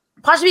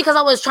partially because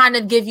I was trying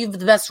to give you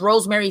the best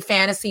Rosemary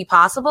fantasy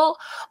possible,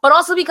 but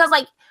also because,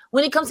 like,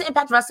 when it comes to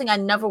Impact Wrestling, I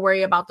never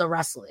worry about the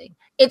wrestling.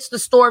 It's the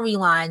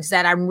storylines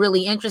that I'm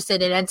really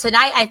interested in. And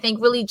tonight, I think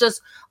really just,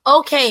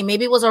 okay,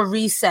 maybe it was a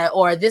reset,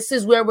 or this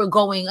is where we're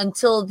going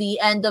until the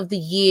end of the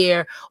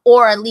year,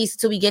 or at least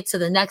till we get to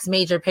the next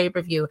major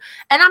pay-per-view.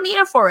 And I'm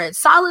here for it.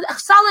 Solid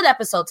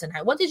episode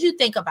tonight. What did you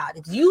think about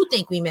it? Do you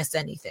think we missed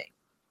anything?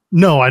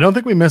 No, I don't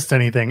think we missed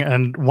anything.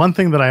 And one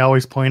thing that I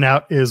always point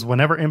out is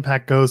whenever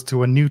Impact goes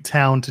to a new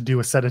town to do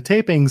a set of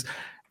tapings,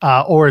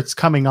 or it's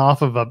coming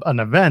off of an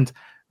event,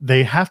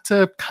 they have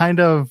to kind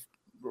of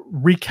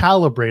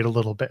recalibrate a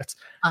little bit.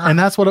 And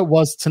that's what it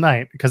was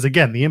tonight. Because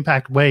again, the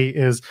Impact way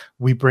is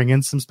we bring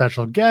in some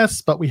special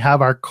guests, but we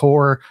have our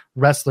core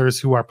wrestlers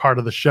who are part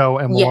of the show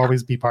and will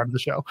always be part of the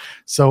show.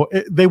 So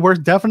they were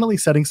definitely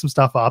setting some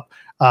stuff up.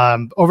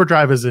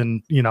 Overdrive is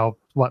in,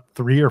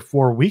 3 or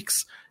 4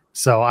 weeks.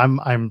 So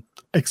I'm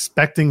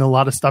expecting a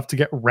lot of stuff to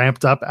get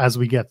ramped up as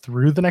we get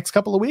through the next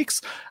couple of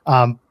weeks.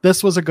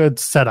 This was a good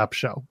setup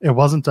show. It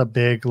wasn't a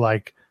big,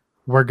 like,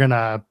 we're going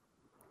to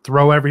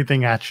throw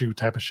everything at you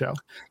type of show.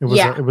 It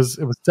was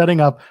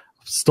setting up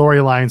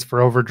storylines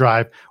for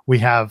Overdrive. We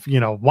have,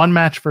 one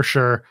match for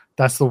sure.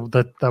 That's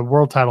the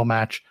world title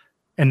match.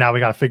 And now we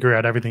got to figure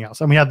out everything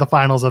else. And we had the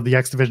finals of the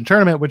X Division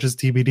tournament, which is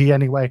TBD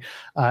anyway.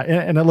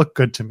 And it looked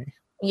good to me.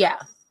 Yeah.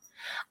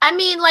 I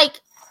mean, like,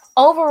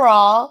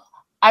 overall,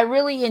 I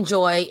really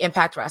enjoy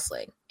Impact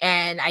Wrestling,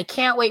 and I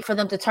can't wait for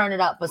them to turn it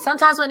up. But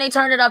sometimes when they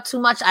turn it up too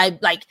much,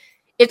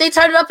 if they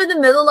turn it up in the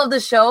middle of the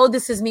show,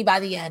 this is me by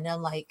the end.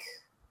 I'm like,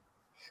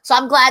 so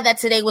I'm glad that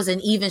today was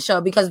an even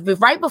show, because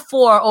right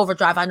before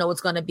Overdrive, I know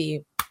it's going to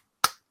be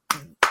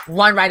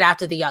one right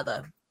after the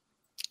other.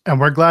 And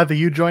we're glad that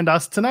you joined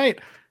us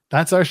tonight.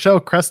 That's our show.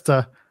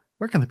 Cresta,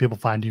 where can the people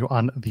find you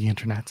on the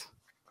internet?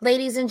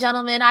 Ladies and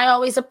gentlemen, I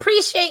always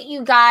appreciate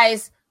you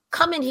guys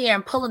coming here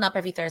and pulling up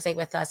every Thursday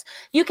with us.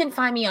 You can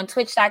find me on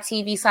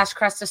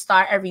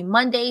twitch.tv/CrestaStar every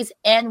Mondays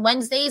and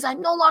Wednesdays. I'm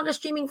no longer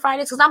streaming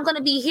Fridays because I'm going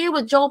to be here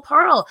with Joel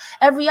Pearl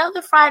every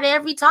other Friday,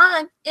 every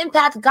time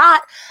Impact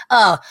got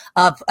a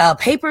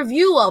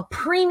pay-per-view, a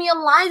premium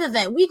live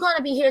event. We're going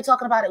to be here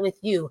talking about it with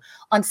you.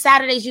 On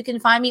Saturdays, you can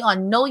find me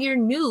on Know Your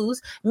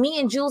News. Me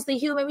and Jules the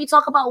Human, we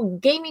talk about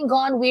gaming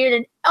gone weird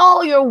and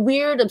all your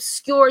weird,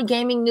 obscure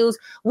gaming news.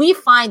 We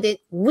find it,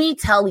 we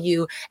tell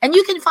you. And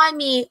you can find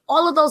me,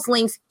 all of those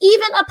links,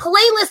 even a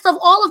playlist of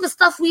all of the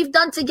stuff we've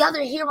done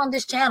together here on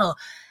this channel,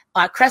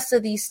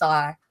 Cresta the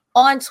Star,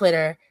 on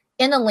Twitter,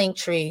 in the link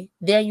tree.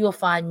 There you will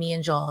find me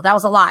and Joel. That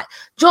was a lot.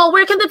 Joel,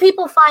 where can the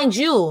people find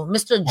you,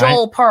 Mr.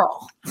 Joel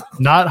Pearl?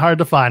 Not hard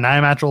to find. I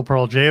am at Joel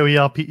Pearl,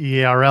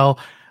 JoelPearl.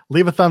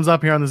 Leave a thumbs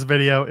up here on this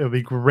video. It would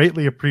be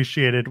greatly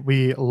appreciated.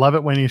 We love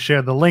it when you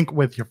share the link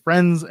with your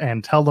friends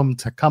and tell them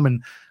to come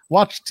and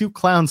watch two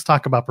clowns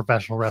talk about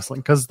professional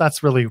wrestling, because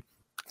that's really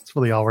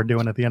all we're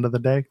doing at the end of the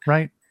day,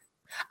 right?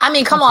 I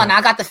mean, come on.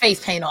 I got the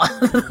face paint on.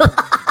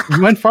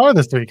 You went far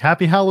this week.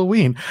 Happy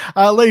Halloween.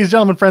 Ladies and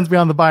gentlemen, friends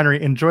beyond the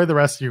binary, enjoy the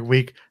rest of your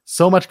week.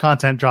 So much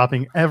content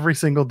dropping every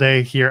single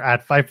day here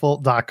at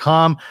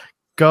Fightful.com.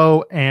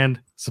 Go and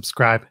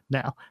subscribe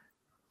now.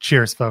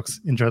 Cheers, folks.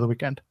 Enjoy the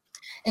weekend.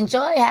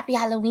 Enjoy. Happy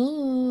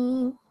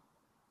Halloween.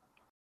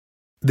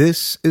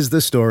 This is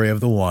the story of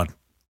the one.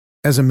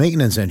 As a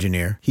maintenance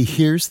engineer, he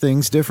hears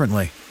things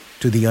differently.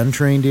 To the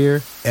untrained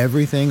ear,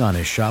 everything on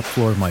his shop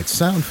floor might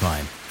sound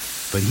fine,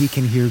 but he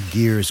can hear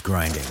gears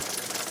grinding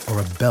or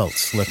a belt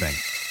slipping.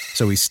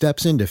 So he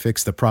steps in to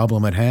fix the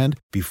problem at hand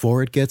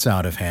before it gets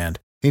out of hand.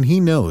 And he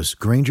knows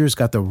Grainger's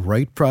got the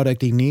right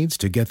product he needs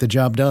to get the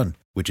job done,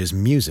 which is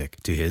music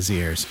to his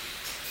ears.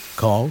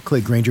 Call,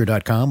 click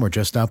Grainger.com, or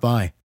just stop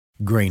by.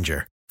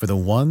 Grainger, for the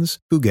ones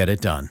who get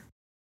it done.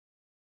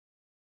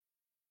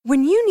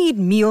 When you need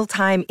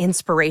mealtime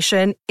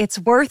inspiration, it's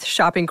worth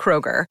shopping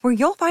Kroger, where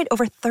you'll find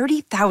over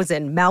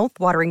 30,000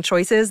 mouth-watering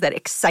choices that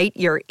excite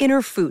your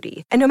inner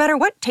foodie. And no matter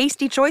what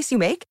tasty choice you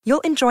make,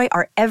 you'll enjoy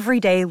our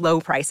everyday low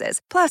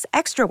prices, plus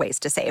extra ways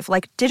to save,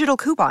 like digital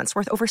coupons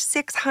worth over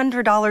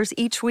 $600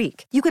 each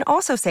week. You can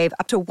also save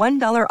up to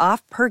 $1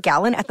 off per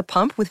gallon at the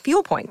pump with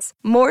fuel points.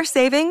 More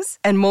savings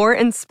and more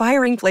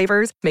inspiring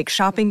flavors make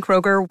shopping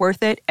Kroger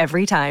worth it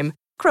every time.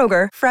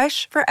 Kroger,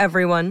 fresh for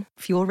everyone.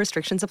 Fuel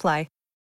restrictions apply.